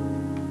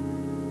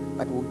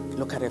 But we'll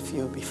look at a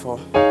few before.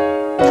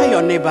 Tell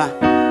your neighbor,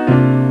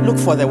 look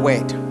for the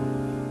word.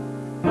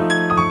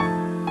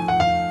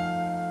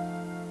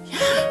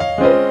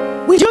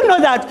 We do know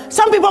that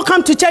some people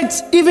come to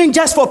church even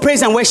just for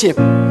praise and worship.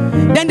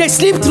 Then they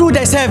sleep through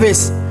the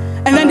service.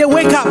 And then they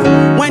wake up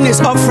when it's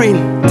offering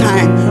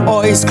time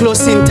or it's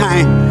closing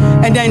time.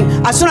 And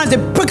then as soon as they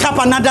pick up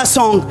another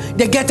song,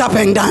 they get up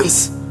and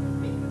dance.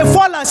 They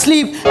fall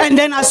asleep, and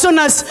then as soon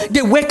as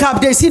they wake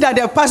up, they see that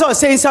the pastor is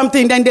saying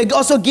something, then they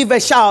also give a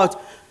shout.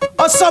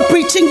 Also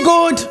preaching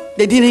good.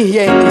 They didn't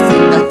hear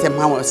anything that the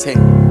man was saying.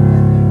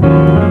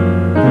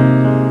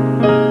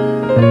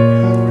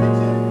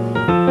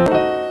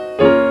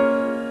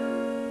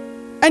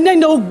 And then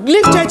they'll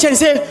leave church and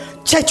say,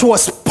 church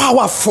was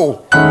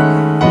powerful.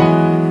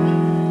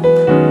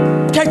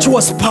 Church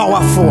was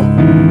powerful.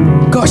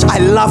 Gosh, I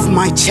love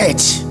my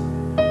church.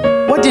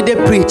 What did they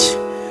preach?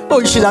 Oh,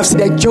 you should have seen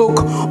the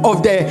joke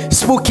of the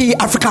spooky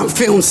African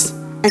films.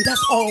 And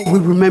that's all we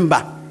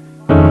remember.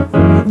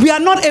 We are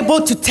not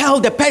able to tell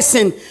the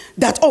person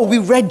that, oh, we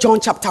read John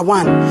chapter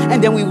 1,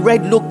 and then we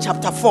read Luke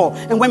chapter 4.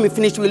 And when we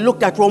finished, we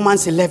looked at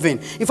Romans 11.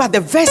 In fact,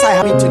 the verse I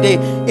have in today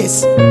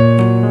is...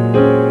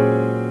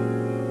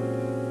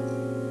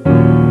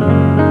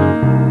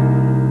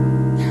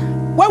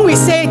 When we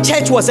say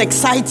church was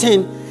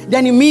exciting,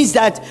 then it means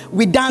that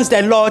we danced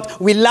a lot,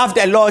 we laughed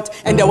a lot,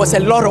 and there was a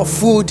lot of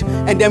food,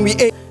 and then we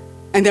ate,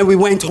 and then we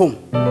went home.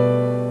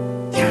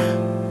 Yeah.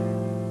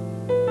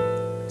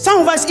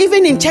 Some of us,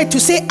 even in church, to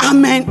say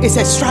amen is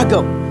a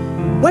struggle.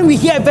 When we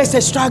hear a verse,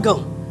 a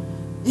struggle.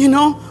 You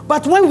know?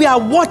 But when we are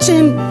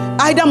watching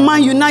either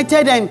Man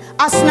United and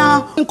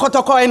Arsenal,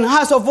 Kotoko and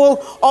House of Oak,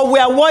 or we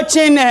are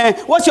watching,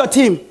 what's your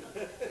team?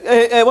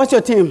 What's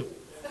your team?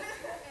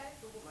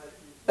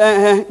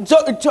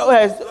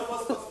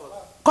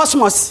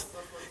 Cosmos.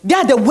 They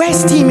are the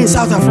worst team in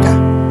South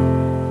Africa.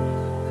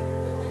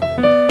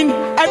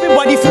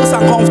 Everybody feels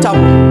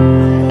uncomfortable.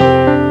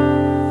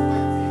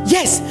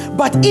 Yes,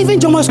 but even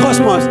Jomo's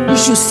Cosmos, you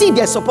should see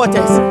their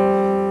supporters.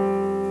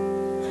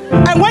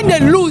 And when they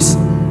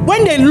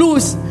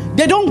lose,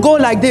 they don't go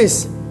like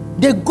this.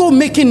 They go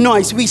making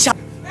noise. We shout.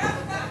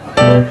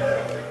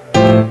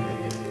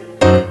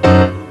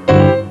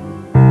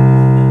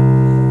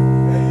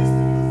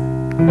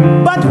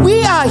 But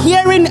we are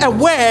hearing a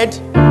word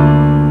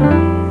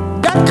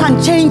that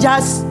can change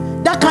us,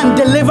 that can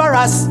deliver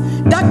us,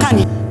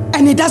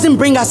 and it doesn't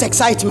bring us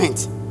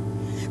excitement.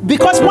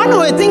 Because one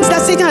of the things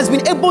that Satan has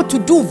been able to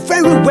do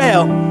very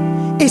well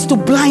is to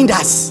blind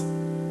us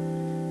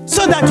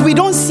so that we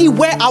don't see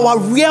where our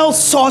real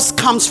source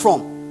comes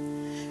from.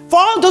 For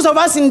all those of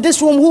us in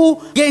this room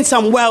who gain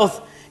some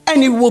wealth,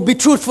 and it will be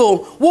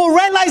truthful, will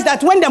realize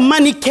that when the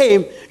money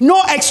came,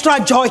 no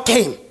extra joy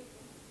came.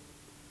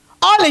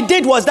 All it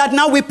did was that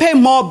now we pay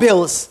more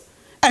bills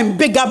and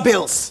bigger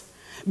bills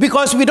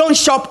because we don't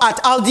shop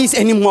at Aldi's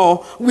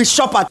anymore. We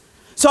shop at...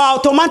 So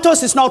our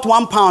tomatoes is not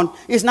 £1,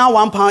 it's now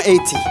 £1.80.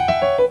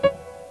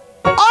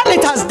 All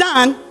it has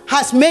done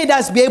has made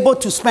us be able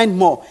to spend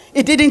more.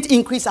 It didn't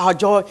increase our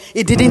joy.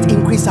 It didn't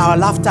increase our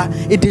laughter.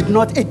 It did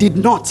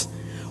not.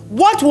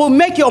 What will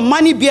make your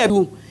money be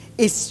able to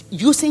is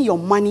using your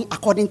money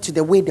according to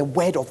the way the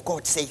word of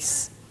God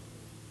says.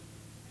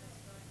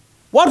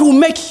 What will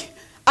make,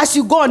 as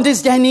you go on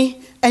this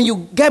journey and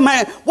you get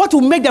married, what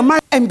will make the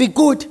marriage and be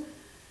good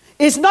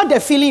is not the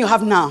feeling you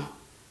have now.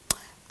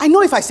 I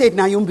know if I say it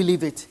now, you won't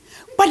believe it.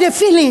 But the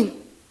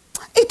feeling,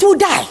 it will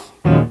die.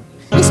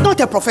 It's not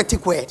a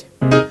prophetic word.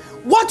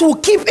 What will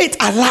keep it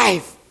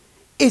alive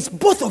is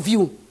both of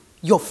you,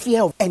 your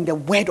fear and the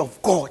word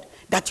of God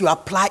that you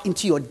apply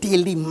into your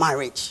daily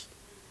marriage.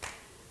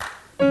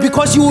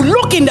 Because you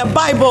look in the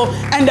Bible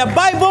and the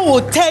Bible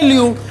will tell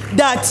you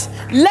that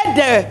let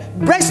the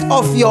breast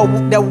of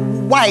the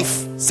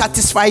wife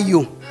satisfy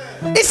you.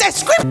 It's a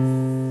script.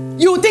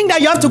 You think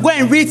that you have to go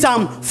and read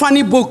some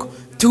funny book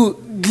to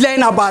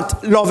learn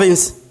about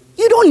lovings.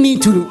 You don't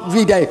need to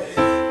read it.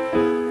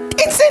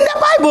 It's in the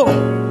Bible.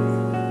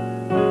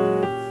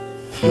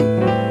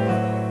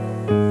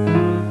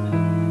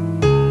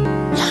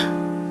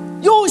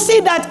 You will see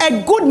that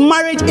a good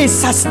marriage is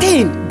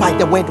sustained by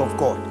the word of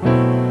God.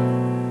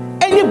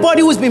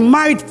 Anybody who's been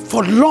married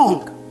for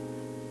long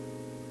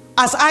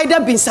has either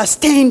been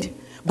sustained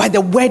by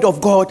the word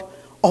of God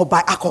or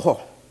by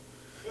alcohol.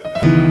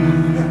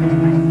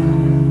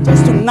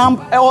 Just to numb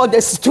all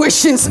the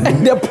situations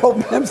and the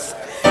problems.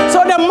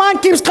 So the man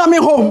keeps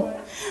coming home,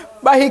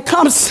 but he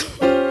comes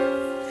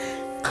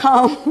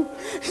calm.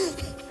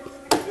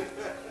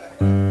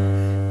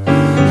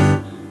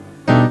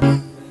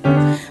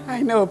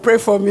 I know, pray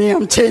for me,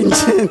 I'm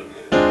changing.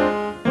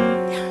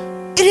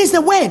 It is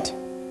the word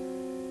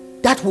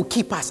that will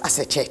keep us as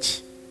a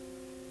church.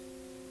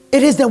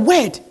 It is the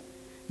word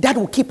that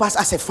will keep us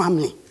as a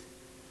family.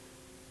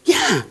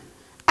 Yeah.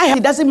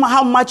 It doesn't matter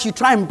how much you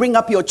try and bring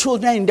up your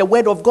children in the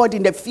word of God,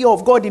 in the fear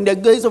of God, in the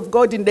grace of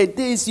God, in the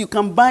days you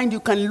can bind, you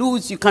can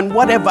lose, you can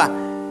whatever.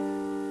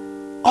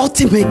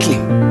 Ultimately,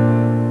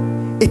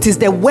 it is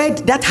the word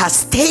that has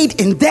stayed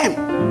in them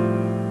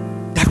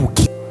that will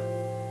keep.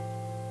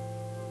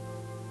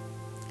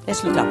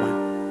 Let's look at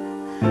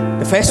one.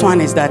 The first one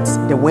is that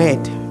the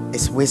word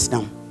is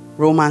wisdom.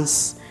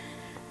 Romans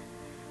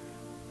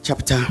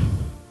chapter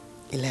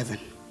 11.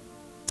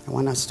 I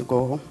want us to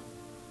go home.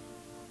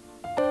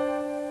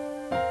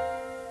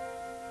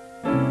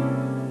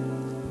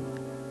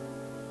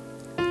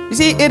 You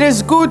see, it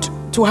is good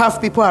to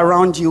have people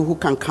around you who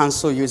can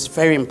counsel you. It's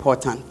very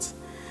important.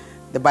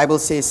 The Bible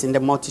says in the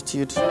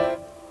multitude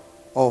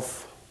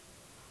of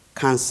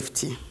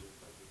counsel,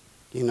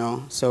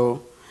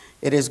 so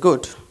it is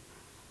good.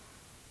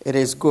 It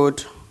is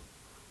good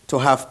to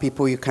have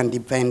people you can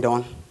depend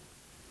on.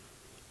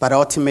 But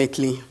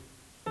ultimately,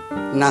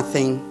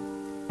 nothing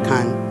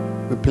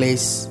can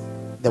replace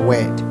the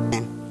word.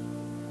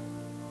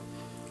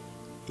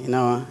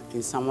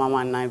 In Psalm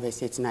 119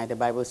 verse 89, the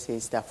Bible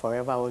says that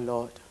forever, O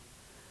Lord,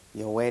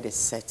 your word is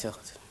settled.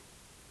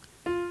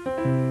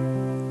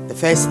 The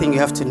first thing you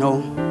have to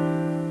know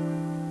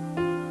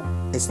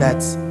is that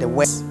the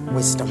word is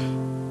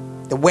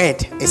wisdom. The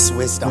word is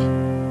wisdom.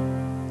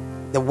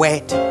 The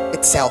word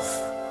itself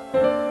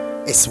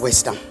is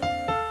wisdom.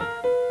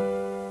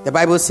 The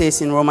Bible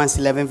says in Romans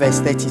 11 verse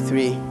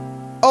 33,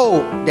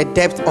 oh, the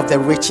depth of the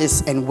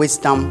riches and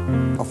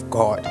wisdom of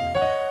God.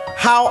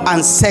 How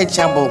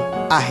unsearchable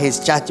are his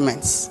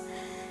judgments,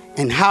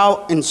 and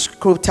how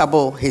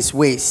inscrutable his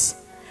ways.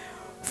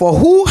 For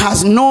who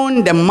has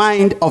known the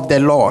mind of the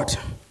Lord,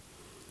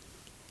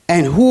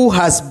 and who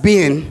has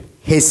been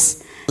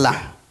his ruler,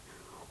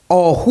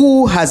 or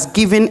who has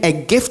given a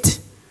gift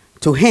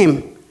to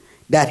him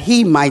that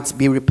he might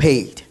be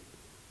repaid?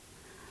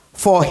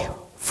 For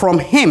from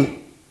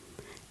him,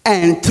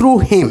 and through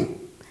him,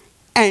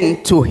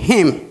 and to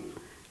him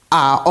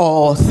are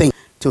all things.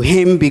 To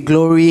him be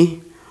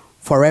glory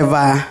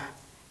forever.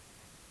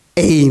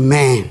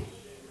 Amen.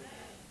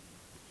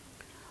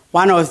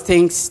 One of the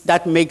things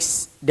that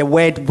makes the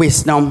word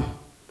wisdom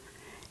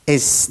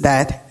is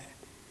that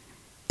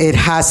it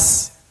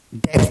has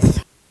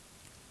depth.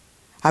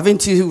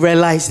 Haven't you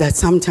realized that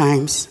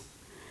sometimes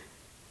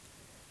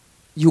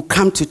you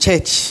come to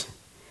church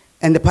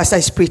and the pastor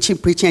is preaching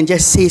and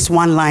just says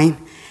one line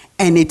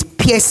and it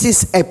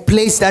pierces a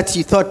place that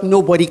you thought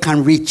nobody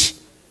can reach.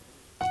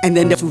 And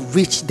then to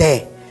reach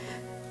there,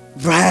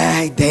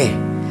 right there.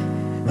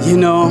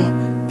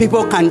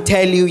 People can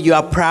tell you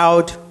are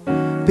proud.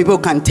 People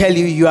can tell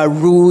you are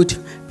rude.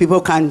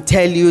 People can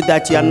tell you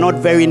that you are not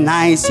very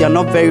nice, you are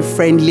not very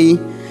friendly,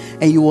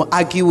 and you will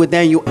argue with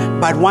them.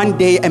 But one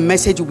day a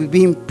message will be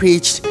being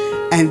preached,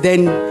 and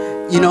then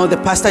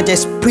the pastor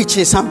just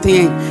preaches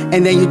something,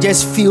 and then you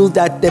just feel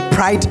that the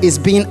pride is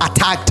being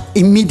attacked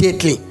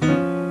immediately.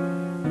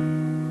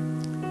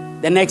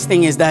 The next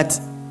thing is that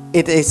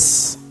it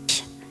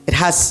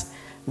has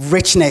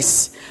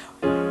richness.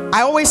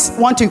 I always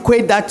want to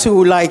equate that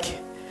to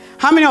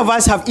how many of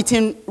us have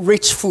eaten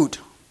rich food?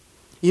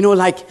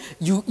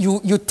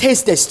 You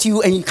taste the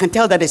stew and you can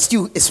tell that the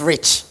stew is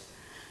rich.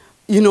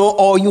 In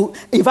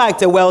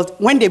fact,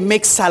 when they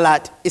make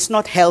salad, it's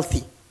not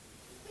healthy.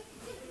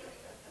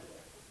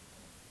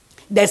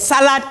 The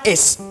salad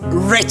is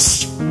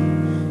rich.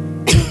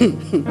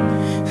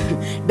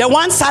 The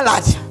one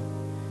salad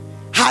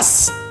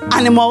has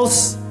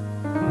animals,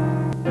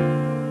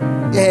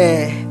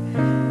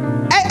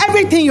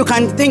 everything you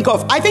can think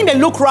of. I think they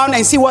look around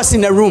and see what's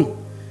in the room,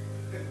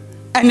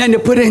 and then they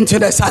put it into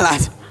the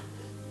salad.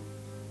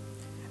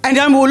 And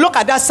then we'll look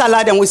at that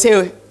salad and we'll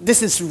say,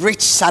 this is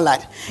rich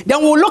salad.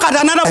 Then we'll look at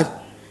another.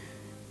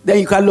 Then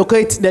you can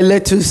locate the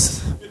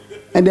lettuce,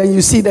 and then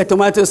you see the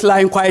tomatoes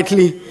lying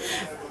quietly.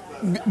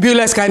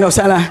 Beulah's kind of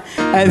salad.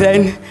 And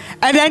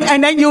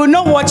then you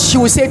know what she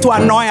will say to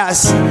annoy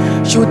us.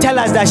 She will tell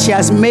us that she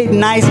has made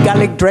nice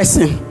garlic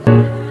dressing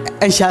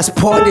and she has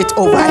poured it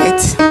over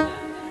it.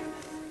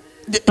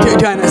 Do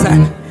you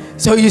understand?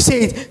 So you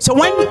see it. So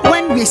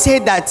when we say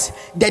that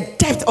the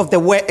depth of the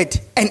word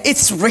and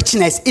its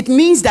richness, it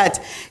means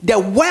that the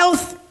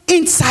wealth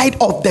inside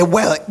of the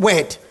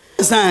word.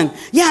 Understand?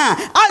 Yeah.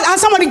 Has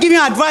somebody give you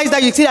advice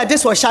that you see that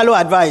this was shallow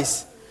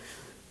advice?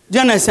 Do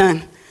you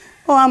understand?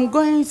 Oh, I'm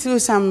going through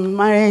some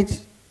marriage,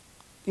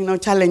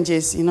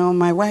 challenges.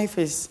 My wife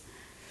is,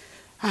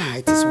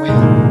 it is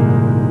well.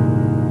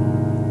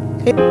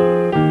 It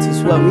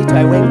is well. Me too.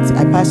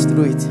 I passed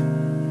through it.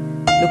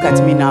 Look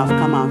at me now. I've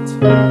come out.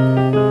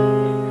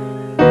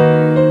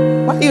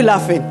 Why are you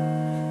laughing?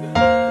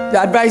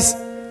 The advice.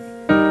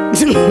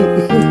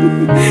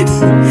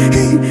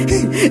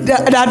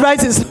 the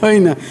advice is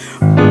flowing.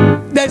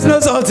 There's no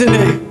salt in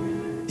it.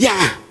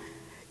 Yeah,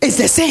 it's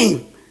the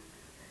same.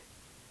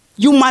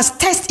 You must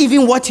test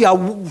even what you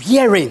are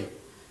hearing,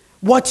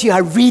 what you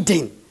are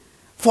reading,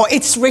 for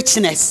its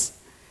richness.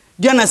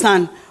 Do you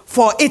understand?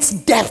 For its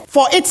depth,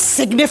 for its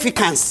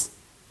significance.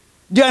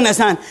 Do you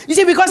understand? You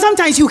see, because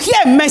sometimes you hear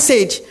a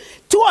message,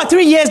 2 or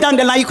 3 years down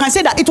the line, you can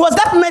say that it was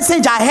that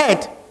message I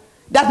heard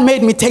that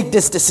made me take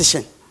this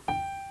decision.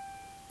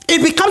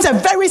 It becomes a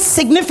very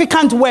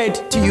significant word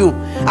to you.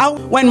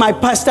 When my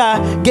pastor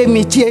gave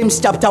me James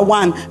chapter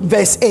 1,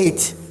 verse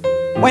 8,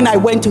 when I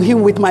went to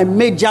him with my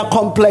major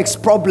complex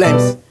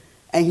problems,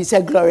 and he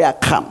said, Gloria,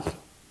 come.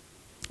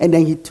 And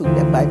then he took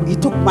the Bible. He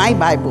took my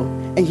Bible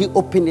and he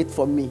opened it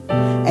for me.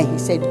 And he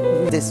said,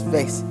 read this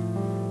verse.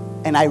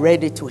 And I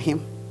read it to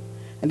him.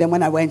 And then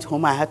when I went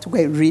home, I had to go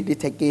and read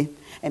it again.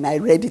 And I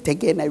read it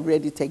again.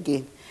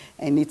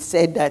 And it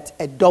said that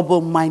a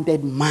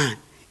double-minded man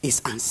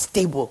is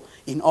unstable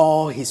in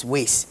all his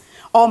ways.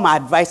 All my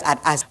advice I'd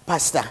ask,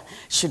 Pastor,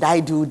 should I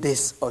do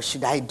this or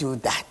should I do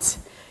that?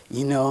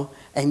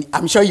 And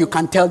I'm sure you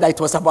can tell that it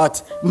was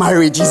about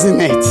marriage,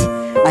 isn't it?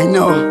 I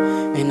know.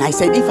 And I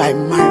said, if I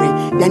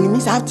marry, then it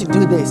means I have to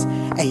do this.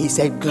 And he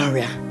said,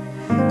 Gloria,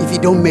 if you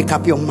don't make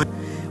up your mind,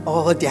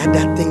 all the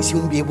other things, you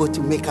won't be able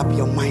to make up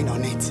your mind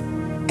on it.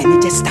 And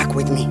it just stuck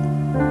with me.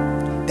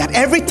 That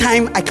every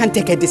time I can't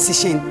take a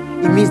decision,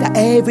 it means that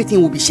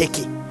everything will be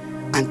shaky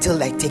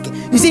until I take it.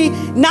 You see,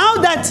 now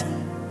that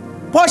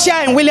Portia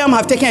and William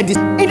have taken a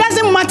decision, it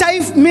doesn't matter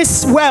if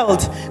Miss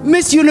World,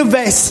 Miss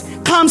Universe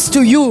comes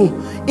to you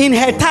in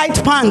her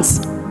tight pants.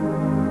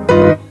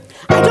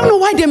 I don't know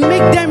why they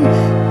make them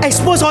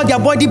expose all their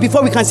body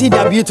before we can see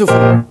they're beautiful.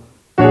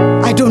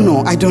 I don't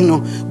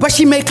know. But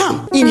she may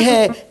come in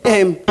her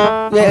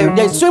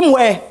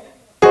swimwear.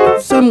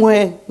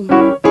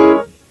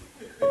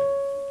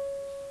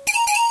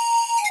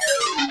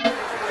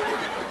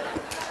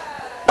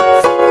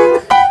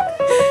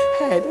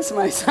 Hey, this is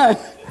my son.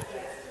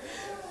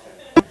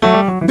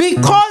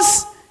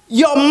 Because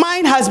your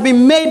mind has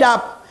been made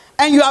up,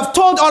 and you have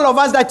told all of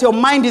us that your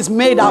mind is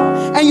made up,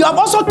 and you have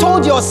also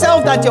told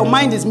yourself that your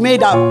mind is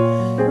made up.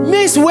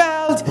 Miss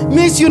World,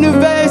 Miss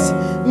Universe,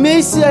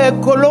 Miss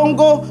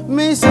Kolongo,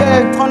 Miss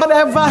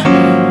whatever,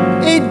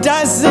 it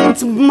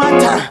doesn't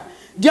matter.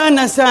 Do you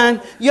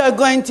understand? You are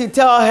going to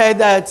tell her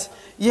that,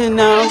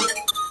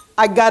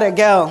 I got a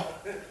girl.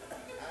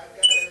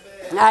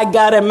 I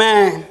got a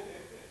man.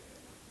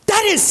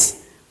 That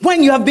is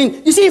when you have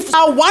been, you see, if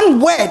our one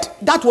word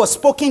that was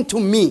spoken to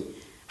me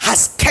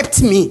has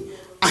kept me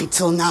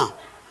until now.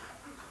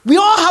 We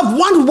all have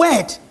one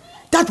word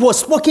that was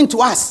spoken to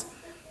us.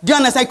 Do you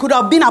understand? It could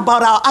have been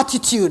about our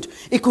attitude.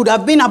 It could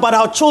have been about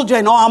our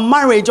children or our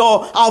marriage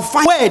or our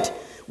word,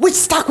 which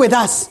stuck with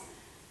us.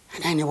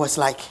 And then it was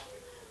like,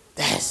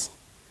 this.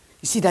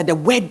 You see that the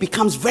word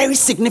becomes very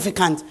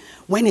significant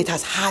when it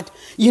has had,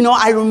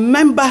 I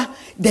remember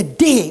the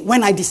day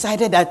when I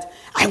decided that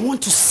I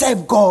want to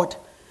serve God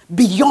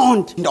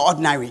beyond the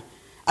ordinary.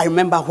 I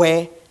remember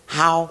where,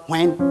 how,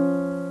 when.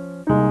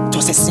 It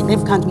was a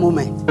significant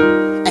moment.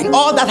 And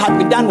all that had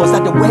been done was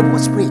that the word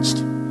was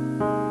preached.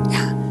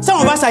 Yeah. Some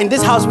of us are in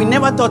this house, we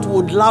never thought we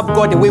would love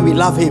God the way we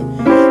love him.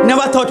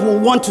 Never thought we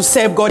would want to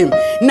serve God.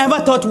 Never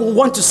thought we would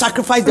want to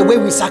sacrifice the way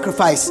we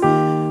sacrifice.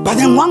 But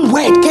then one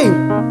word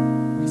came.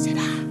 I said,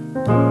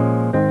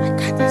 I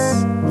got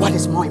this. What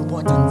is more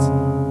important?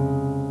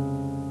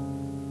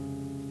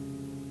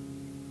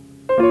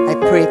 I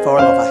pray for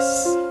all of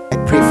us. I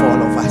pray for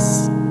all of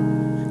us.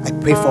 I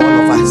pray for all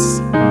of us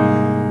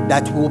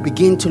that we'll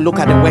begin to look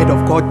at the word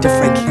of God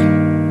differently.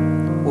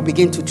 We'll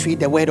begin to treat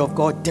the word of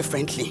God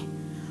differently.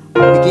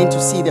 We'll begin to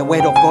see the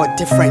word of God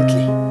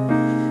differently.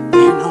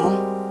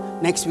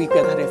 Next week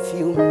we've got a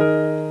few,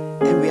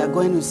 and we are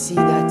going to see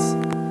that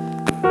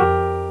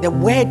The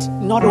word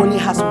not only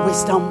has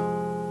wisdom,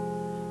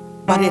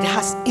 but it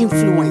has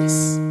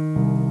influence.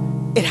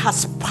 It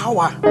has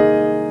power.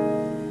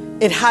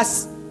 It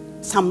has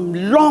some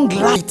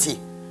longevity.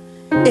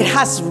 It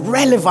has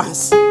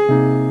relevance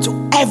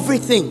to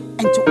everything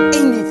and to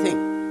anything.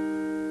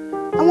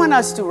 I want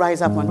us to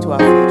rise up onto our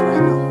feet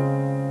right now.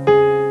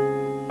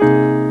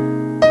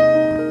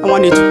 I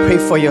want you to pray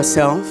for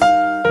yourself.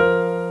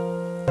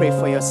 Pray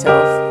for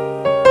yourself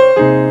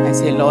and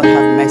say, Lord,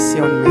 have mercy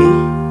on me.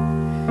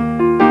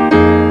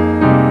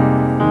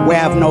 Where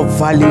I have not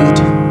valued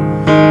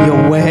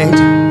your word.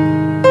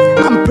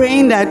 I'm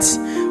praying that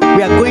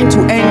we are going to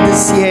end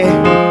this year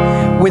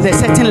with a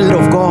certain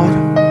love of God,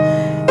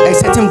 a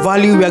certain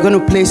value we are going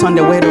to place on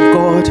the word of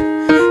God.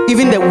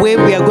 Even the way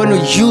we are going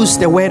to use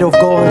the word of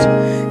God.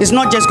 It's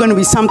not just going to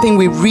be something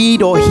we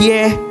read or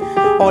hear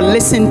or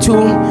listen to,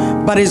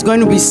 but it's going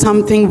to be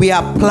something we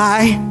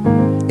apply.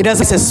 It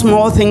doesn't matter if it's a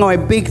small thing or a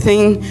big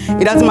thing.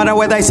 It doesn't matter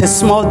whether it's a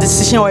small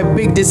decision or a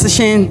big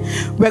decision.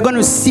 We're going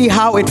to see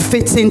how it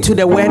fits into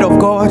the word of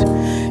God.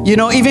 You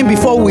know, even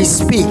before we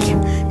speak,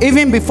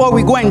 even before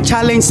we go and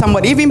challenge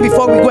somebody, even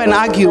before we go and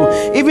argue,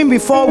 even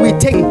before we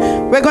take,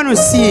 we're going to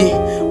see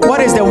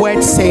what is the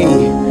word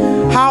saying.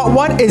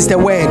 What is the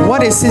word?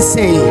 What is it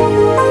saying?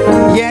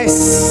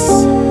 Yes.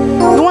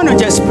 You want to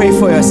just pray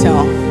for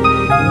yourself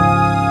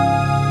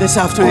this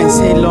afternoon and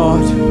say,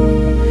 Lord,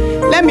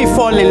 let me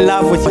fall in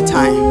love with your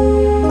time.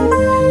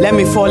 Let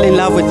me fall in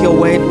love with your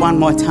word one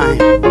more time.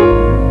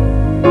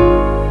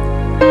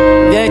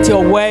 Let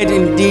your word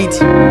indeed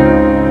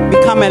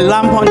become a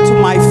lamp unto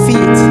my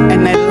feet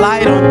and a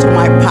light unto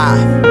my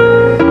path.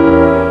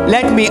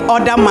 Let me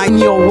order in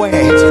your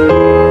word.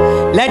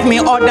 Let me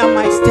order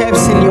my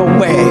steps in your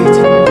word.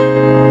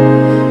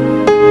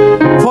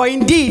 For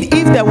indeed,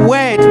 if the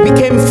word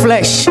became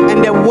flesh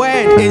and the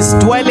word is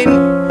dwelling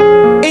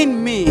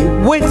in me,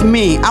 with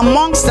me,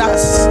 amongst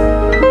us,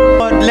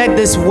 Lord, let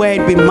this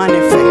word be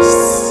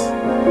manifest.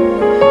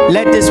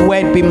 Let this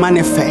word be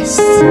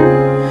manifest.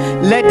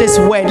 Let this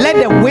word, let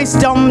the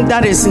wisdom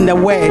that is in the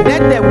word,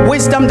 let the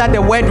wisdom that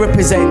the word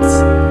represents,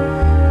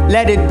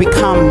 let it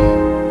become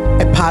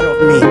a part of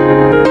me.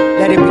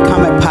 Let it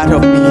become a part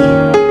of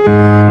me.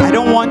 I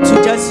don't want to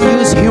just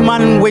use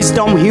human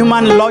wisdom,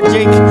 human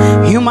logic,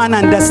 human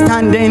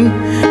understanding,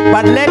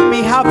 but let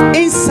me have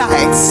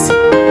insights.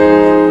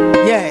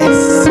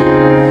 Yes.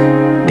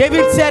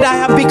 David said, I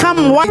have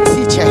become wise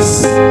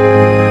teachers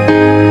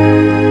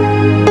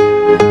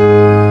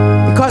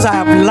because I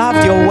have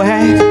loved your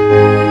word.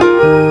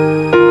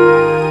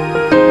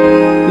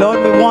 Lord,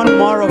 we want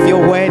more of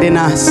your word in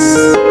us.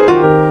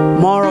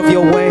 More of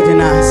your word in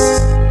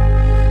us.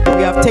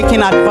 We have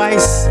taken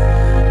advice.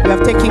 We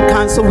have taken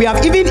counsel. We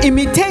have even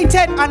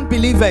imitated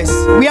unbelievers.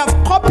 We have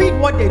copied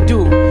what they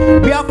do.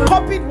 We have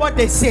copied what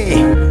they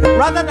say,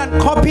 rather than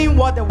copying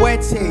what the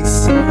word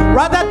says,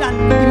 rather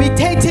than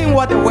imitating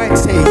what the word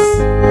says.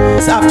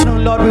 This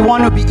afternoon, Lord, we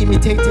want to be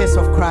imitators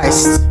of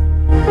Christ.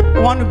 We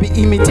want to be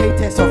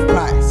imitators of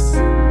Christ.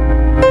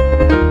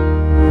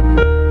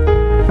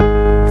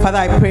 Father,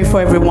 I pray for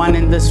everyone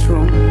in this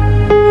room,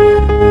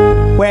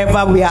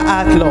 wherever we are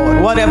at,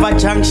 Lord, whatever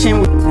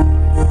junction,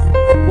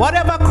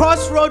 whatever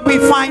crossroad we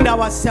find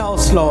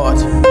ourselves, Lord,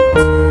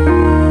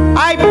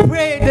 I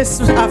pray this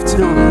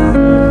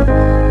afternoon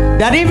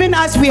that even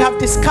as we have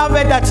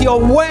discovered that your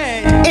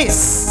word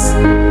is,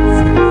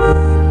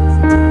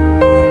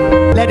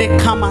 let it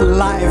come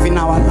alive in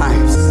our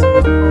lives.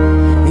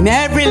 In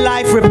every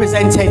life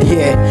represented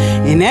here,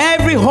 in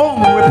every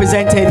home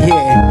represented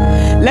here,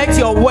 let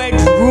your word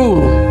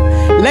rule.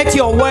 Let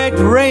your word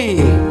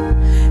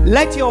reign.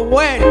 Let your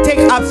word take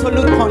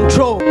absolute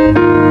control.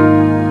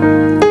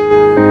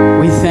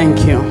 We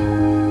thank you.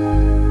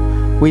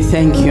 We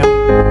thank you.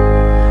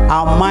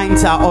 Our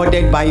minds are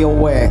ordered by your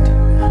word.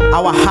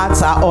 Our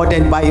hearts are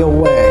ordered by your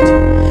word.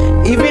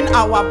 Even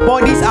our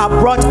bodies are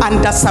brought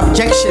under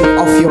subjection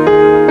of your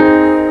word.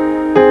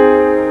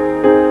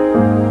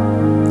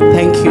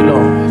 Thank you,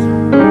 Lord.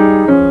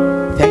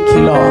 Thank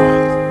you,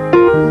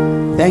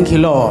 Lord. Thank you,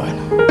 Lord.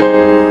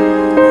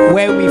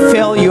 Where we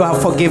fail, you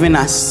have forgiven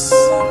us.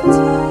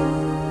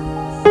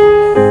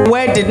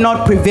 Where did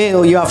not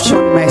prevail, you have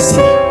shown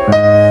mercy.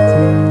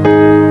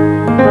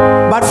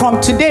 But from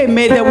today,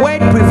 may the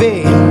word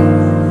prevail.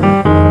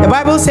 The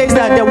Bible says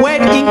that the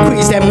word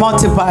increased and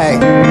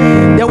multiplied.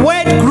 The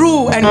word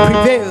grew and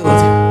prevailed.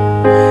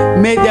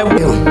 May the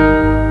will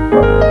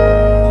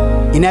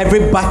in every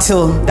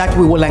battle that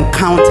we will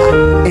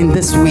encounter in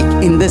this week,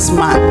 in this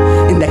month,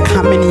 in the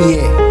coming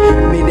year,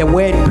 may the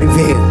word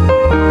prevail.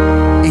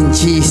 In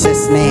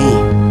Jesus' name,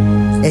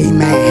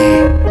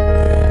 amen.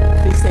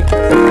 Please take it.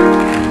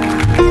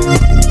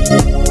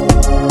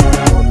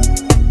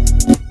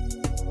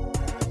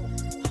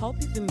 Hope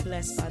you've been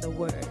blessed by the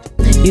word.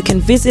 You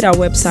can visit our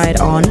website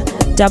on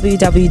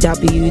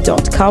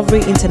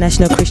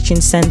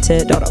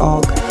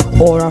www.calvaryinternationalchristiancenter.org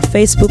or our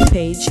Facebook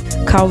page,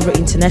 Calvary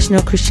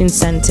International Christian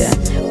Center.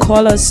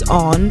 Call us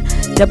on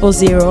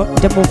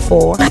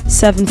 0044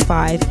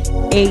 75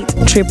 8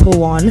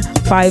 111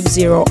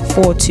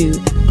 5042.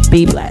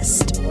 Be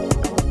blessed.